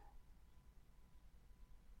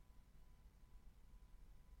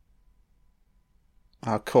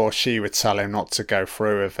 Of course, she would tell him not to go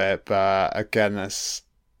through with it, but again, there's.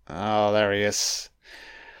 Oh, there he is.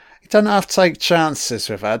 He doesn't have to take chances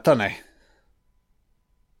with her, doesn't he?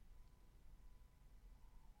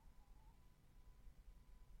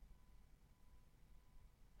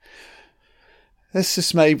 This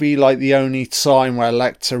is maybe like the only time where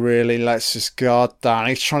Lecter really lets his guard down.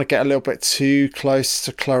 He's trying to get a little bit too close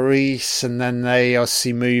to Clarice, and then they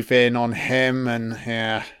obviously move in on him, and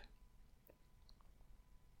yeah.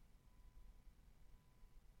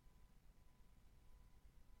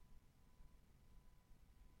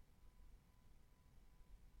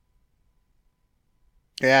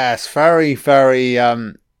 Yeah, it's very, very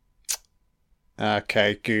okay,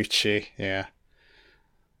 Gucci, yeah.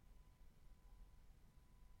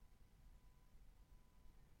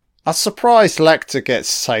 I'm surprised Lecter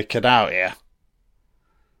gets taken out here.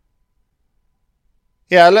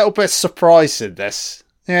 Yeah, a little bit surprised in this.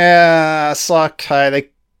 Yeah, it's okay, they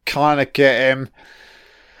kind of get him.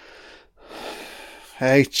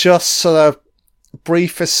 Hey, just for the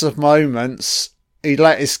briefest of moments, he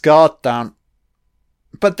let his guard down.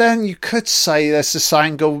 But then you could say there's this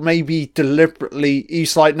angle, maybe deliberately,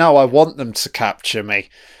 he's like, no, I want them to capture me,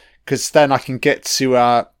 because then I can get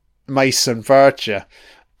to Mason Verger.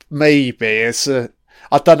 Maybe,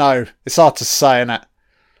 I don't know, it's hard to say, innit?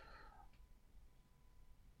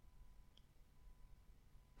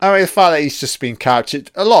 I mean, the fact that he's just been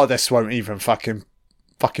captured, a lot of this won't even fucking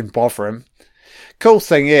bother him. Cool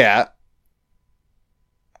thing here,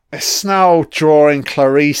 it's now drawing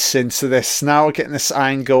Clarice into this. Now we're getting this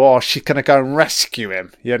angle. Oh, she's going to go and rescue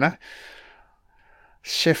him, you know?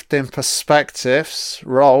 Shifting perspectives,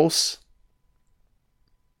 roles.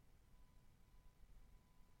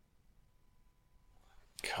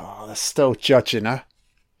 God, they're still judging her.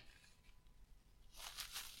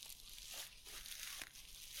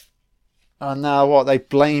 And now what, they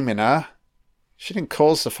blaming her? She didn't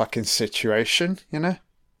cause the fucking situation, you know?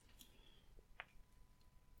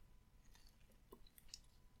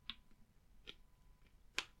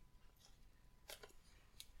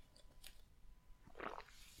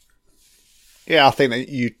 Yeah, I think that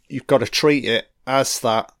you've got to treat it as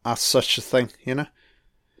that, as such a thing, you know?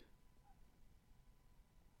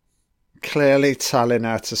 Clearly telling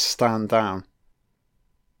her to stand down.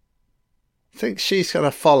 I think she's going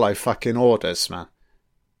to follow fucking orders, man.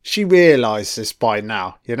 She realises by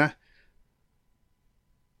now, you know?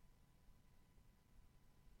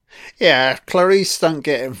 Yeah, Clarice don't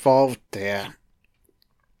get involved there.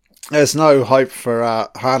 There's no hope for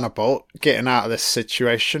Hannibal getting out of this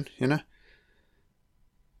situation, you know?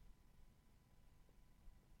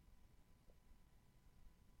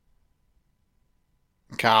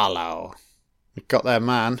 Carlo. We've got their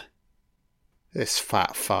man. This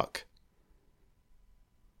fat fuck.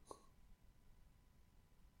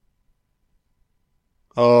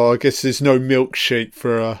 Oh, I guess there's no milkshake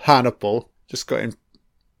for Hannibal. Just got him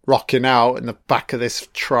rocking out in the back of this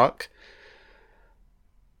truck.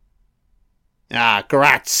 Ah,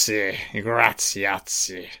 grazie.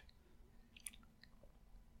 Grazie.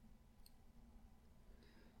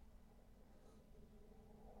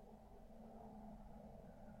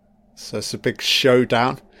 So it's a big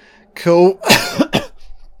showdown. Cool.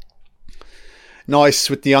 Nice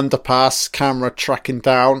with the underpass, camera tracking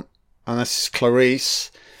down. And this is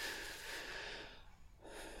Clarice.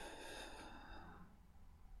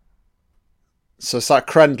 So it's that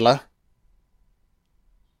Krendler.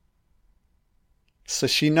 So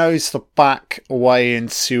she knows the back way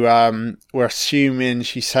into, we're assuming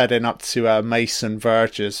she's heading up to Mason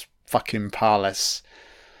Verger's fucking palace.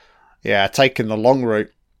 Yeah, taking the long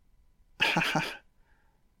route.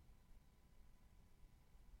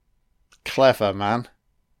 Clever, man.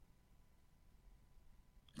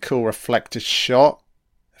 Cool reflected shot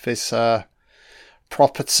of his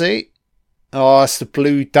property. Oh, it's the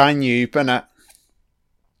Blue Danube, isn't it?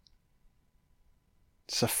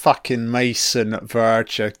 It's a fucking Mason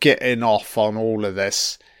Verger getting off on all of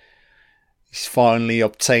this. He's finally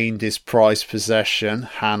obtained his prized possession,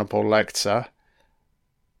 Hannibal Lecter.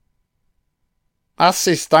 That's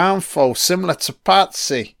his downfall, similar to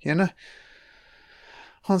Patsy, you know?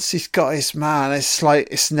 Once he's got his man, it's like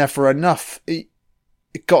it's never enough. You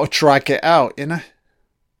got to drag it out, you know?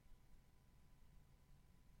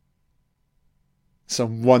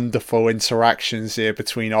 Some wonderful interactions here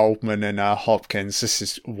between Oldman and Hopkins. This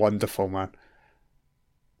is wonderful, man.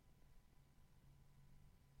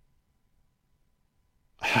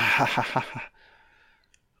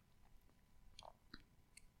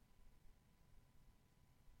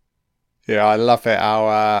 Yeah, I love it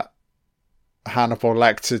how Hannibal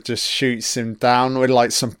Lecter just shoots him down with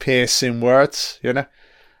like some piercing words, you know?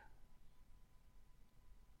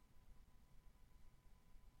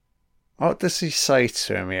 What does he say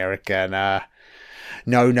to him here again?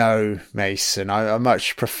 No, Mason, I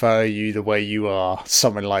much prefer you the way you are.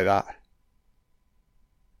 Something like that.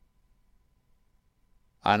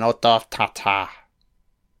 Another tata.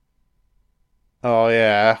 Oh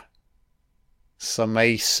yeah. Some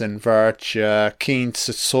Mason Verge keen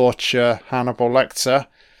to torture Hannibal Lecter.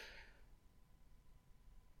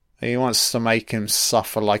 He wants to make him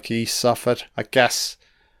suffer like he suffered, I guess.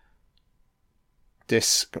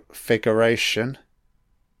 Disfiguration.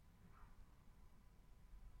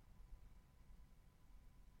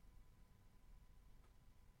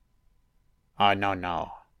 Oh, no,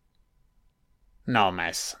 no. No,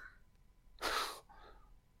 Mason.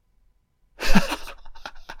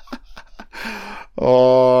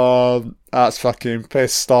 Oh, that's fucking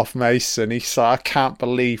pissed off Mason. He's like, I can't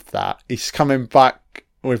believe that. He's coming back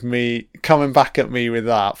with me, coming back at me with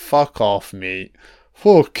that. Fuck off, mate.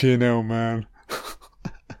 Fucking hell, man.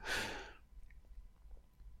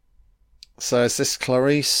 So is this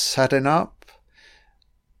Clarice heading up?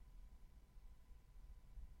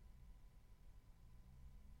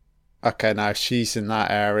 Okay, now she's in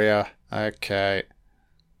that area. Okay.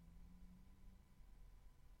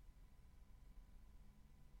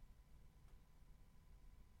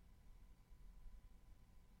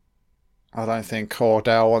 I don't think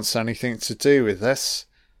Cordell wants anything to do with this.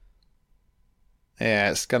 Yeah,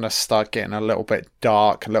 it's going to start getting a little bit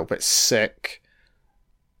dark, a little bit sick.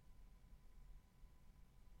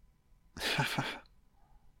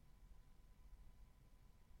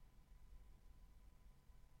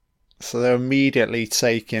 So they're immediately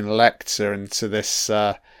taking Lecter into this,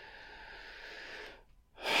 I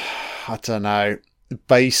don't know,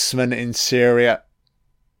 basement interior.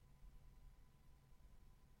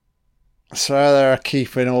 So they're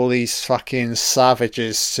keeping all these fucking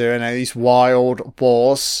savages to, these wild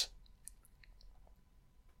boars.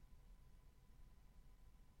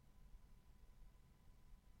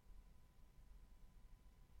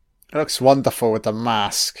 It looks wonderful with the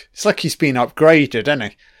mask. It's like he's been upgraded, isn't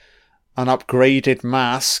he? An upgraded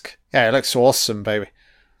mask. Yeah, it looks awesome, baby.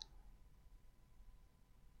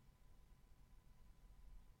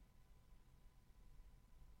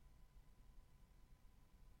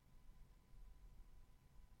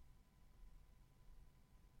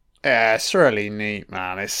 Yeah, it's really neat,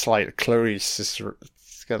 man. It's like Clarice is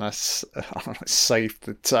gonna save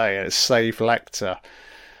the day. Save Lecter.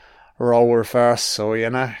 Role reversal,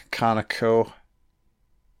 kind of cool.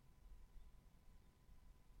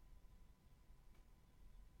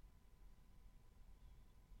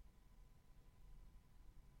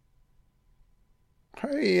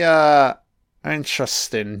 Very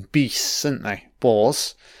interesting beasts, aren't they?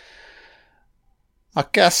 Boars. I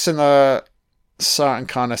guess in a certain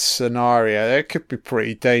kind of scenario, they could be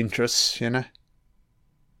pretty dangerous.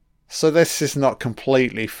 So this is not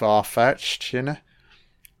completely far-fetched.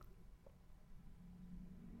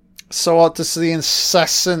 So what does the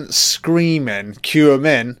incessant screaming cue them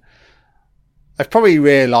in? They've probably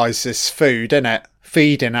realised this food, innit?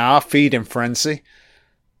 Feeding frenzy.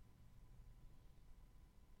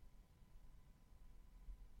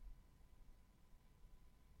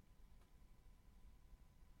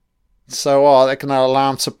 So what, they're going to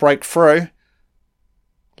allow him to break through?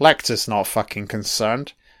 Lecter's not fucking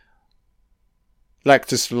concerned.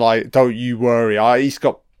 Lecter's like, don't you worry, he's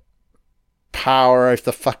got power over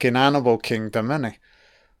the fucking animal kingdom, isn't he?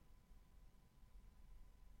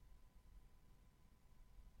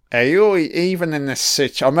 Hey, even in this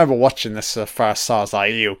situation, I remember watching this for the first time, I was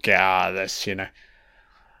like, he'll get out of this.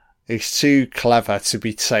 He's too clever to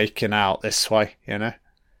be taken out this way.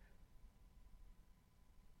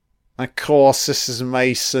 Of course, this is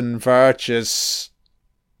Mason Verge's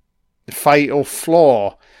fatal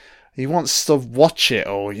flaw. He wants to watch it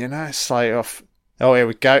all. It's like, oh, here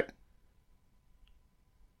we go.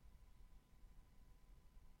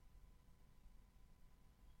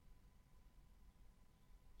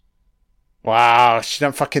 Wow, she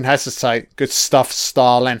don't fucking hesitate. Good stuff,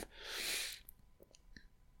 Starling.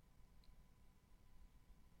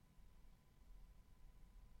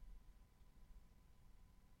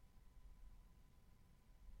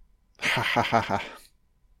 Ha ha ha ha.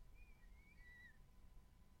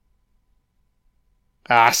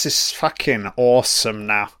 This is fucking awesome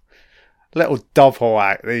now. Little double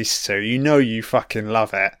act, these two. You fucking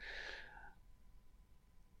love it.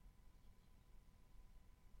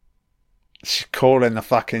 She's calling the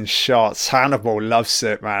fucking shots. Hannibal loves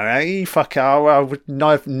it, man. He fucking, I would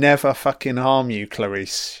never fucking harm you,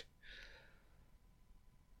 Clarice.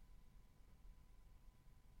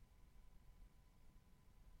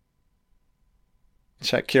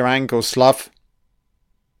 Check your angles, love.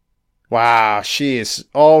 Wow, she is.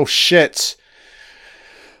 Oh shit.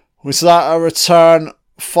 Was that a return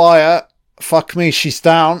fire? Fuck me, she's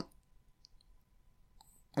down.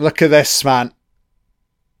 Look at this, man.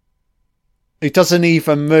 He doesn't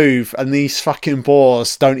even move, and these fucking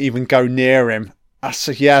boars don't even go near him.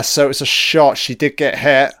 So it was a shot. She did get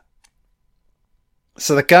hit.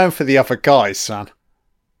 So they're going for the other guys, man.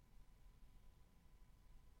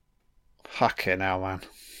 Fucking hell, man.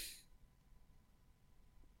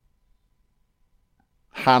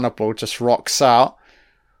 Hannibal just rocks out.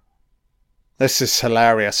 This is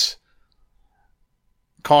hilarious.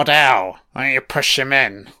 Cordell, why don't you push him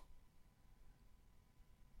in?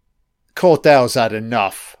 Cordell's had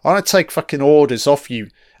enough. I want to take fucking orders off you.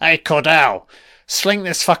 Hey, Cordell, sling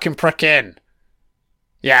this fucking prick in.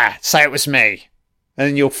 Yeah, say it was me. And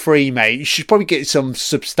then you're free, mate. You should probably get some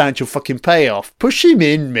substantial fucking payoff. Push him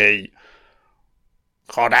in, mate.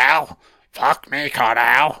 Cordell? Fuck me,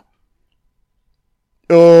 Cordell.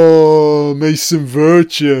 Oh, Mason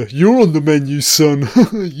Verger. You're on the menu, son.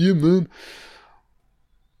 Yeah, man.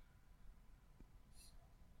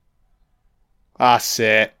 That's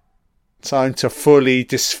it. Time to fully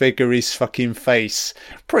disfigure his fucking face.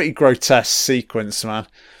 Pretty grotesque sequence, man.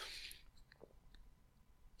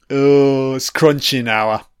 Oh, it's crunching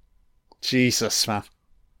hour. Jesus, man.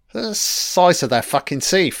 The size of their fucking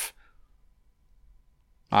teeth.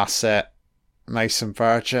 That's it. Mason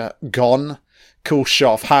Verger gone. Cool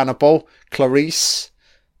shot of Hannibal. Clarice.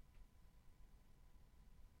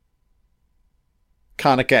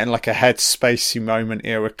 Kind of getting like a headspacey moment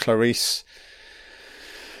here with Clarice.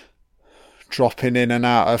 Dropping in and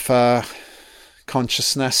out of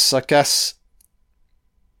consciousness, I guess.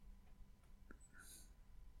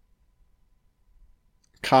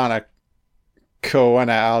 Kind of cool, isn't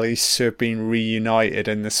it? How these two have been reunited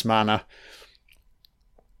in this manner.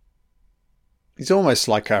 He's almost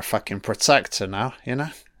like her fucking protector now, you know?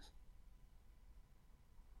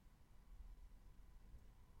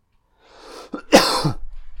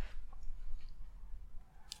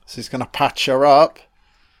 So he's going to patch her up.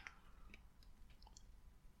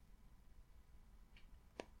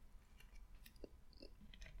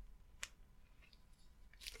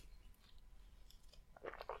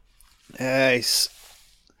 Yeah, he's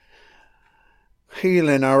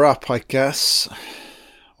healing her up, I guess.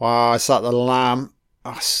 Wow, is that the lamb?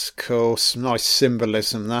 That's cool. Some nice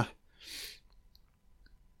symbolism there.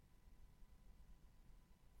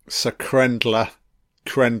 So Krendler.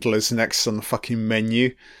 Krendler's next on the fucking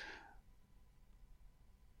menu.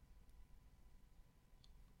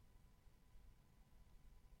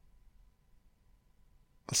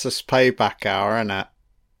 That's just payback hour, isn't it?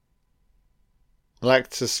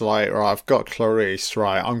 Lecter's like, right, I've got Clarice,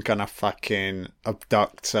 right, I'm gonna fucking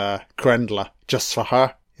abduct Krendler just for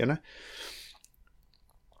her, you know?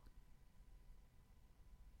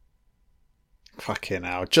 Fucking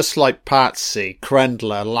hell. Just like Patsy,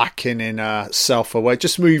 Krendler lacking in self-aware,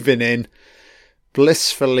 just moving in,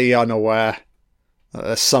 blissfully unaware that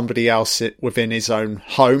there's somebody else within his own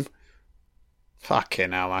home.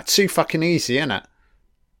 Fucking hell, man. Too fucking easy, innit?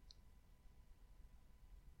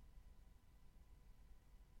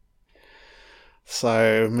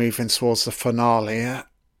 So, moving towards the finale, yeah.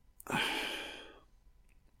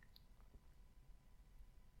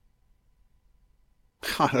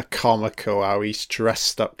 Kind of comical how he's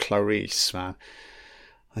dressed up Clarice, man.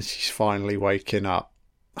 As she's finally waking up.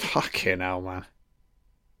 Fucking hell, man.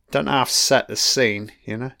 Don't know how to set the scene,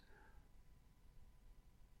 you know?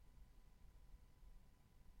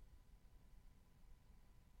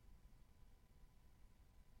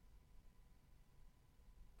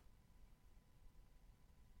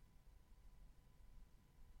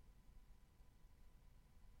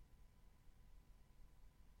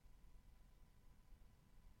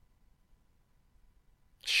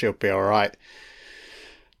 She'll be alright.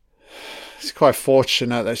 It's quite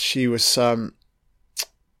fortunate that she was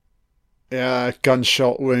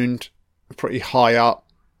gunshot wound pretty high up,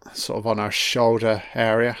 sort of on her shoulder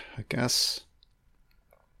area, I guess.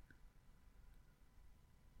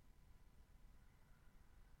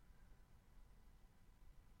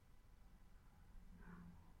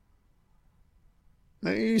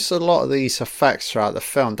 They use a lot of these effects throughout the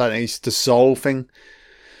film, don't they? These dissolving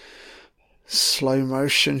slow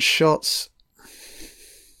motion shots.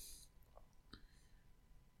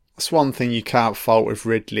 That's one thing you can't fault with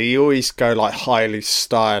Ridley. He always go like highly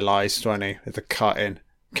stylized, won't he, with the cut-in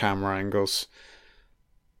camera angles.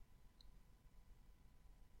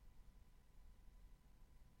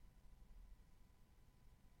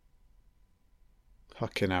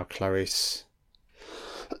 Fucking hell, Clarice.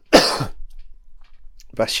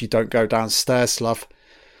 Best you don't go downstairs, love.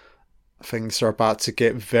 Things are about to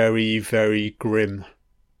get very, very grim.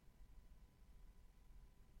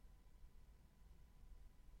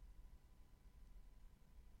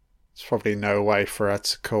 It's Probably no way for her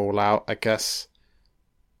to call out, I guess.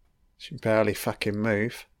 She can barely fucking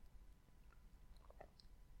move.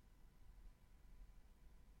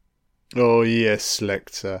 Oh yes,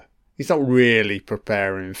 Lecter. He's not really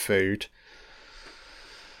preparing food.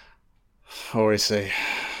 Or is he?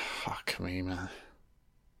 Fuck me, man.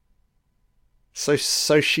 So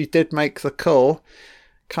she did make the call,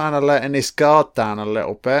 kind of letting his guard down a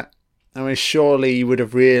little bit. I mean, surely he would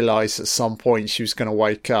have realised at some point she was going to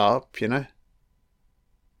wake up, you know?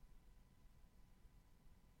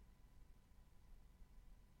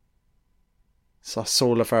 So that's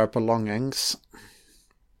all of her belongings.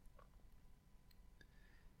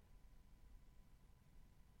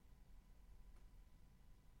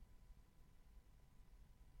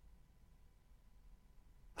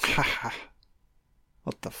 Haha.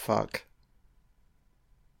 What the fuck?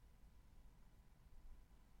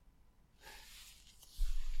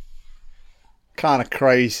 Kind of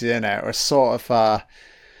crazy, innit? We're sort of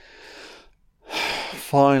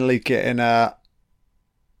finally getting a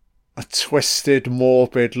twisted,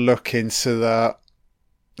 morbid look into the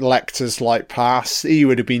Lecter's like past. He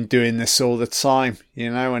would have been doing this all the time,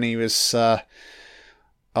 you know, when he was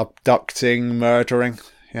abducting, murdering,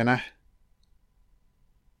 you know.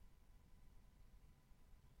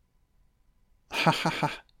 Ha ha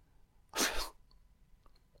ha.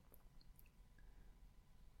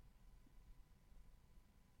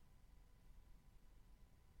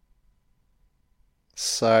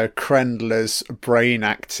 So Krendler's brain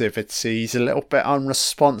activity is a little bit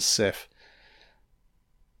unresponsive.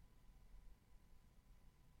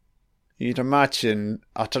 You'd imagine,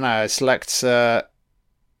 I don't know, it's Lecter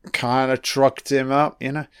kind of drugged him up,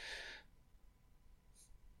 you know?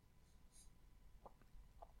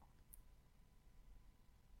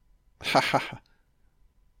 Ha ha ha.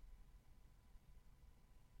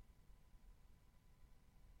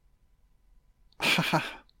 Ha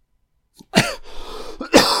ha.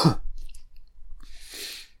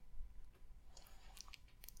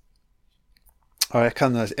 Oh,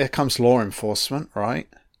 here comes law enforcement, right?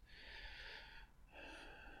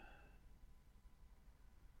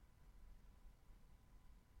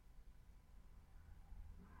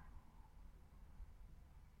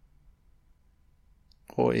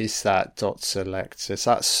 What is that, Dr. Lecter? Is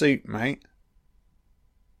that suit, mate?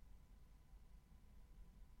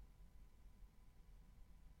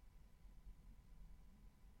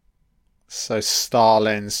 So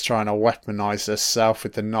Starling's trying to weaponize herself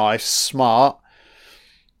with the knife. Smart.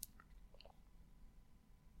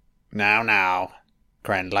 Now,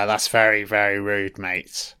 Krendler, that's very, very rude,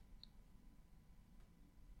 mate.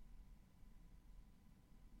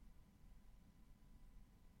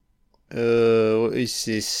 What is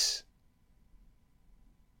this?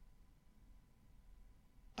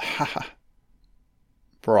 Haha.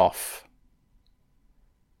 Broth.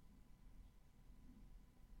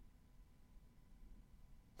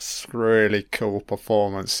 It's a really cool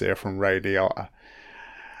performance here from Liotta.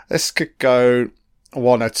 This could go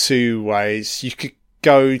one or two ways. You could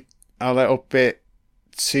go a little bit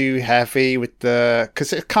too heavy with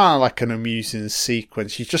because it's kind of like an amusing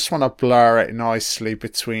sequence. You just want to blur it nicely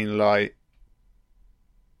between like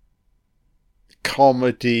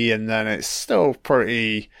comedy and then it's still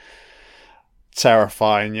pretty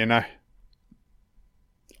terrifying, you know?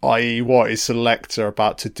 I.e., what is the Lecter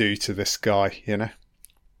about to do to this guy, you know?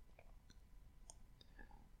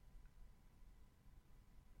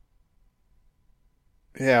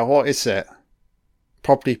 Yeah, what is it?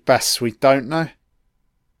 Probably best we don't know.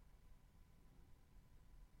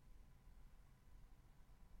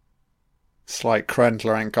 It's like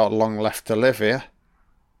Krendler ain't got long left to live here.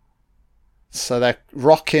 So they're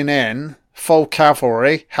rocking in, full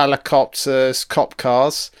cavalry, helicopters, cop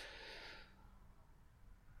cars.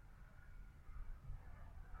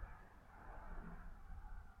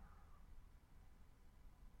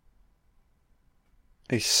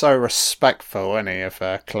 He's so respectful, isn't he,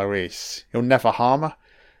 of Clarice? He'll never harm her.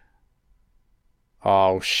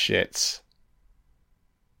 Oh, shit.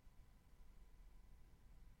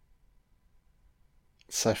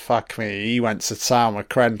 So fuck me, he went to town with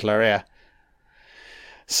Krendler here.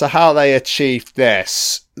 So how they achieved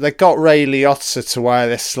this, they got Ray Liotta to wear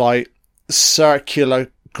this like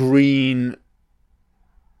circular green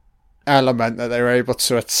element that they were able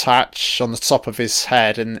to attach on the top of his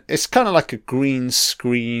head, and it's kind of like a green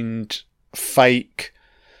screened fake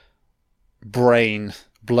brain,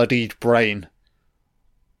 bloodied brain.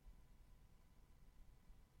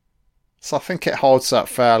 So I think it holds up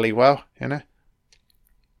fairly well, you know.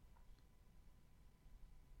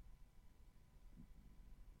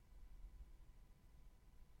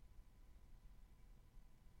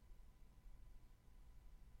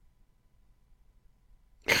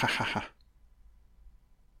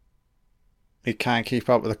 He can't keep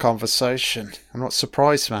up with the conversation. I'm not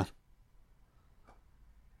surprised, man.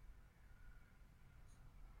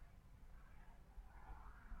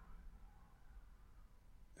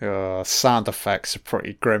 Sound effects are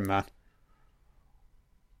pretty grim, man.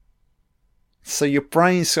 So your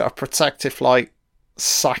brain's got a protective, like,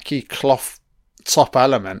 sacky cloth top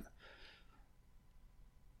element.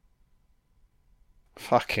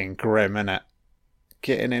 Fucking grim, innit?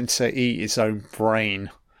 Getting him to eat his own brain.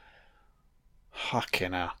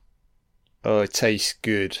 Fucking hell. Oh, it tastes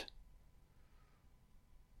good.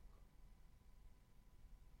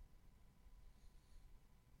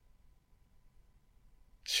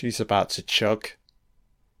 She's about to chug.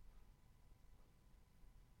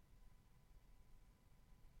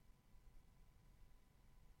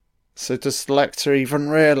 So does Lecter even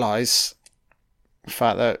realise the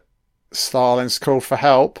fact that Starling's called for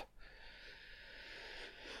help?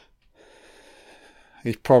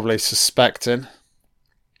 He's probably suspecting.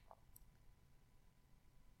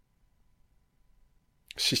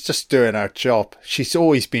 She's just doing her job. She's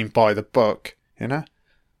always been by the book, you know?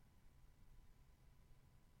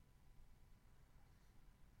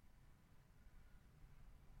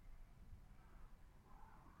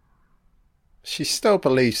 She still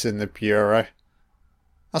believes in the Bureau.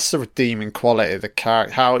 That's the redeeming quality of the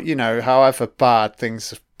character. How, you know, however bad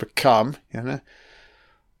things have become, you know?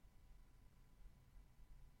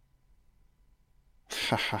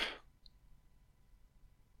 Haha.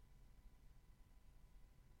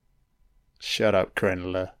 Shut up,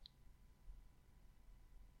 Crenler.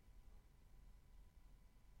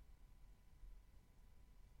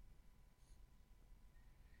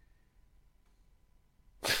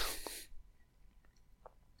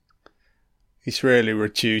 He's really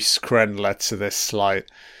reduced Crenler to this, like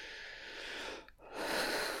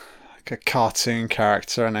a cartoon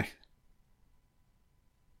character, isn't he?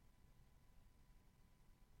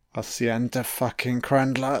 That's the end of fucking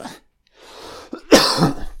Crenler.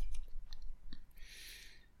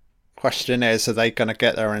 Question is, are they going to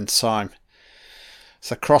get there in time?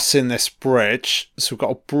 So crossing this bridge, so we've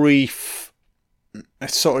got a brief,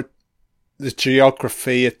 it's sort of the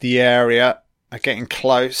geography of the area are getting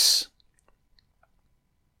close.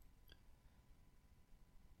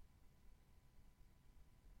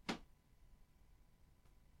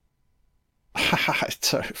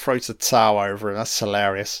 Throws a towel over him. That's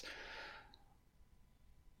hilarious.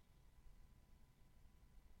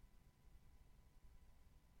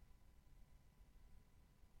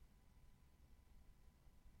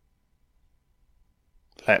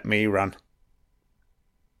 Let me run.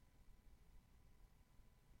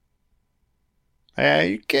 Yeah,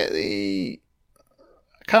 you get the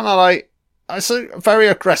kind of like, it's a very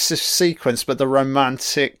aggressive sequence, but the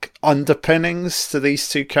romantic underpinnings to these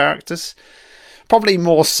two characters. Probably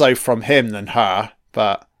more so from him than her,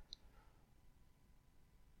 but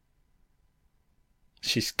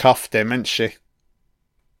she's cuffed him, isn't she?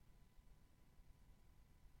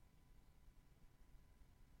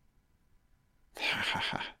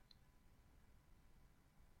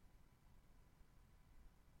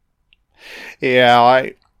 Yeah,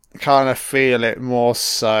 I kind of feel it more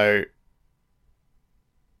so.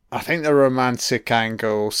 I think the romantic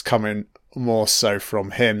angle's coming more so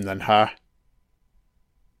from him than her.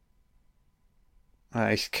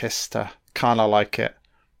 He's kissed her. Kind of like it.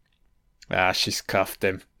 She's cuffed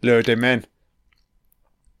him. Lured him in.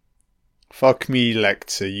 Fuck me,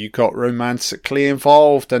 Lecter. You got romantically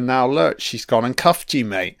involved and now look, she's gone and cuffed you,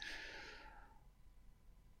 mate.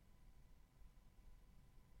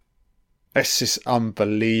 This is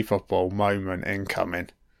unbelievable moment incoming.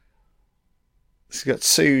 He's got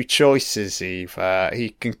two choices either.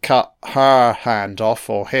 He can cut her hand off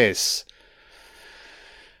or his.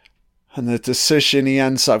 And the decision he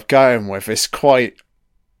ends up going with is quite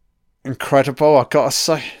incredible, I've got to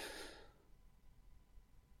say.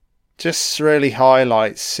 Just really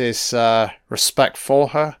highlights his respect for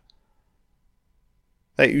her.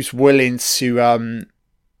 That he was willing to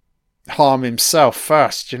harm himself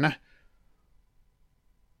first, you know?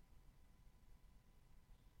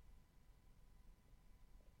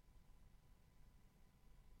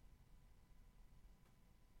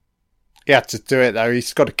 He had to do it though.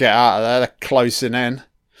 He's got to get out of there. They're closing in.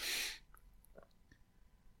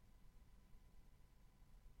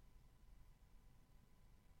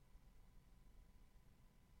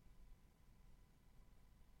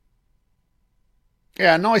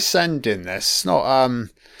 Yeah, nice ending this. Not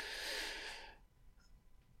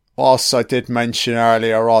whilst I did mention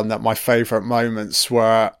earlier on that my favourite moments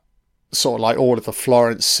were sort of like all of the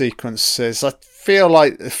Florence sequences. I feel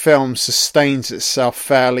like the film sustains itself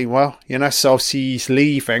fairly well, you know. So obviously he's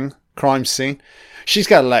leaving crime scene. She's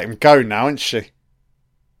got to let him go now, isn't she?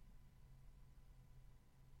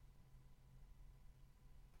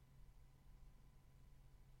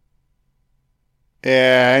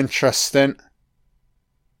 Yeah, interesting.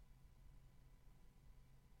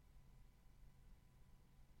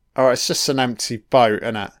 Oh, it's just an empty boat,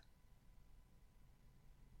 isn't it?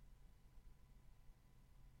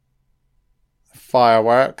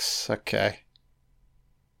 Fireworks. Okay.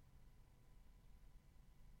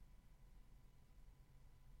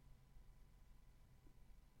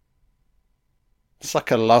 It's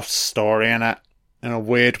like a love story, isn't it? In a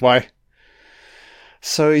weird way.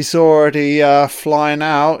 So he's already flying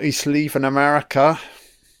out. He's leaving America.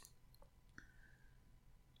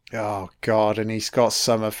 Oh, God. And he's got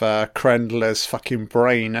some of Krendler's fucking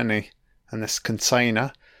brain, hasn't he? In this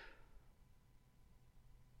container.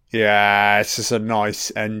 Yeah, this is a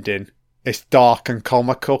nice ending. It's dark and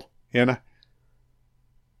comical, you know?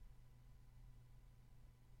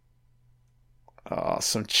 Oh,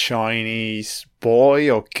 some Chinese boy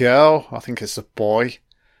or girl. I think it's a boy.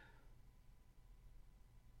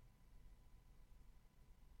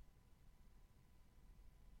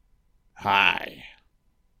 Hi.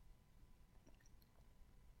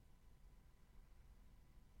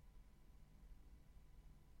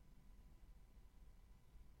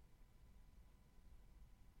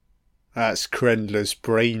 That's Krendler's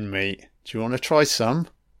brain meat. Do you want to try some?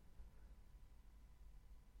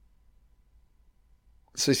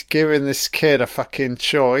 So he's giving this kid a fucking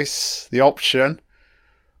choice, the option.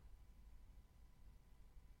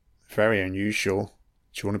 Very unusual.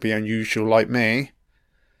 Do you want to be unusual like me?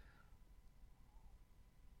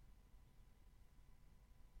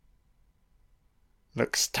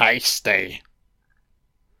 Looks tasty.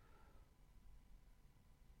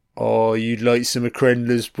 Oh, you'd like some of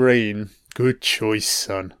Krendler's brain? Good choice,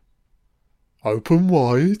 son. Open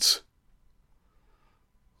wide.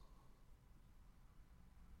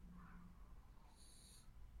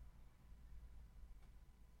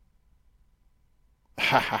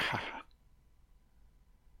 Ha ha ha.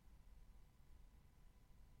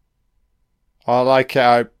 I like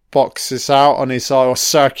how it boxes out on his eye, or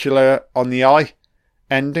circular on the eye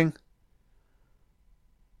ending.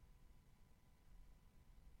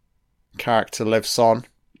 Character lives on.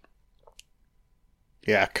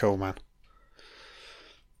 Yeah, cool, man.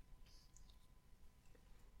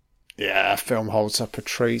 Yeah, film holds up a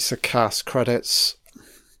treat. So cast credits.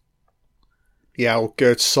 Yeah, all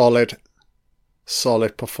good, solid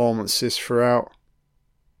performances throughout.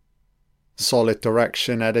 Solid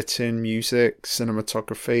direction, editing, music,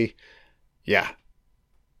 cinematography. Yeah,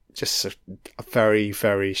 just a very,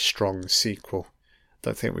 very strong sequel.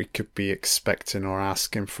 Don't think we could be expecting or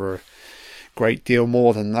asking for a great deal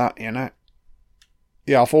more than that, you know.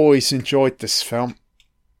 Yeah, I've always enjoyed this film.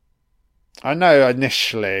 I know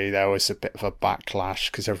initially there was a bit of a backlash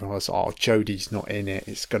because everyone was, oh, Jodie's not in it,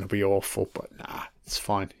 it's going to be awful, but nah, it's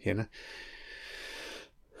fine, you know.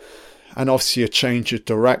 And obviously a change of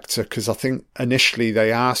director, because I think initially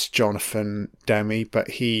they asked Jonathan Demme, but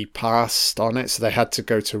he passed on it, so they had to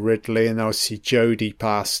go to Ridley, and obviously Jodie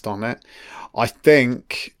passed on it. I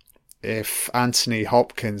think if Anthony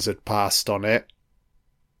Hopkins had passed on it,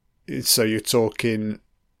 so you're talking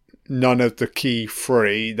none of the key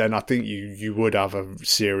three, then I think you would have a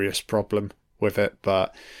serious problem with it.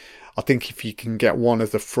 But I think if you can get one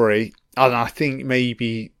of the three, and I think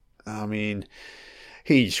maybe, I mean,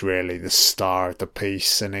 he's really the star of the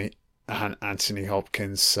piece, and Anthony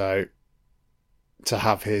Hopkins, so to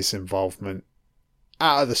have his involvement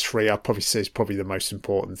out of the three, I'd probably say is probably the most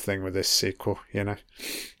important thing with this sequel, you know,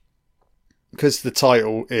 because the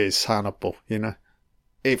title is Hannibal, you know.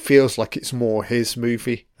 It feels like it's more his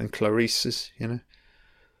movie than Clarice's, you know.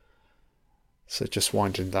 So just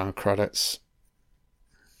winding down credits.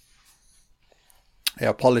 Yeah,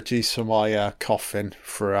 apologies for my coughing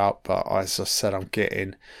throughout, but as I said,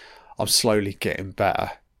 I'm slowly getting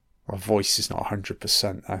better. My voice is not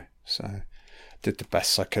 100% though, so did the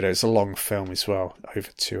best I could. It was a long film as well, over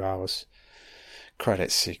 2 hours.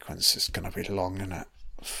 Credit sequence is going to be long, isn't it?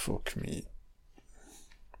 Fuck me.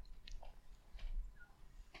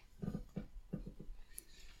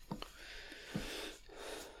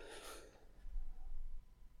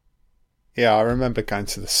 Yeah, I remember going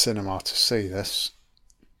to the cinema to see this.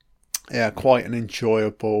 Yeah, quite an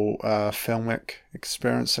enjoyable filmic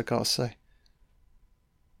experience, I gotta say.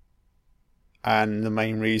 And the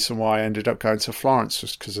main reason why I ended up going to Florence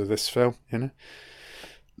was because of this film, you know.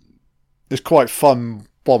 It's quite fun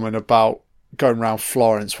bombing about going around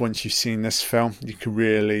Florence, once you've seen this film, you can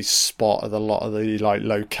really spot a lot of the like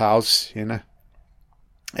locales, you know.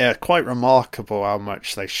 Yeah, quite remarkable how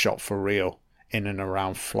much they shot for real in and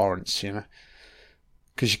around Florence, you know.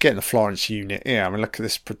 Because you get in the Florence unit, yeah, I mean, look at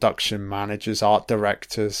this: production managers, art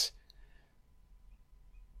directors,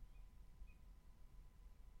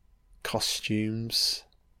 costumes.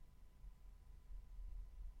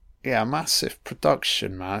 Yeah, massive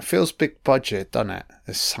production, man. It feels big budget, doesn't it?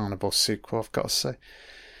 This Hannibal sequel, I've got to say.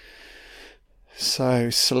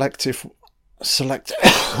 So, selective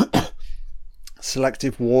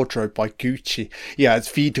wardrobe by Gucci. Yeah,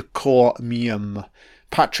 it's Vie de Corps Mium.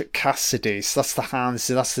 Patrick Cassidy's. That's the hands.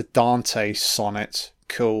 That's the Dante sonnet.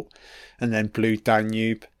 Cool. And then Blue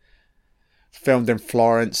Danube. Filmed in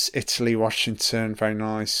Florence, Italy, Washington. Very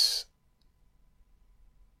nice.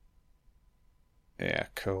 Yeah,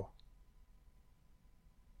 cool.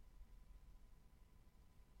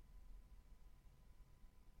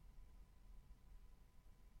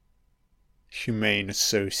 Humane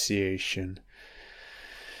Association.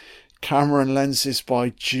 Camera and lenses by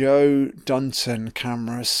Joe Dunton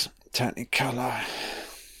Cameras. Technicolor.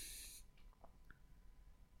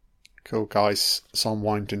 Cool, guys. So I'm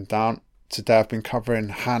winding down. Today I've been covering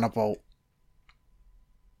Hannibal.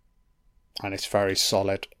 And it's very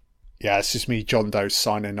solid. Yeah, this is me, John Doe,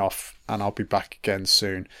 signing off. And I'll be back again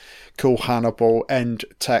soon. Cool, Hannibal. End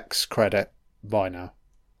text credit. Bye now.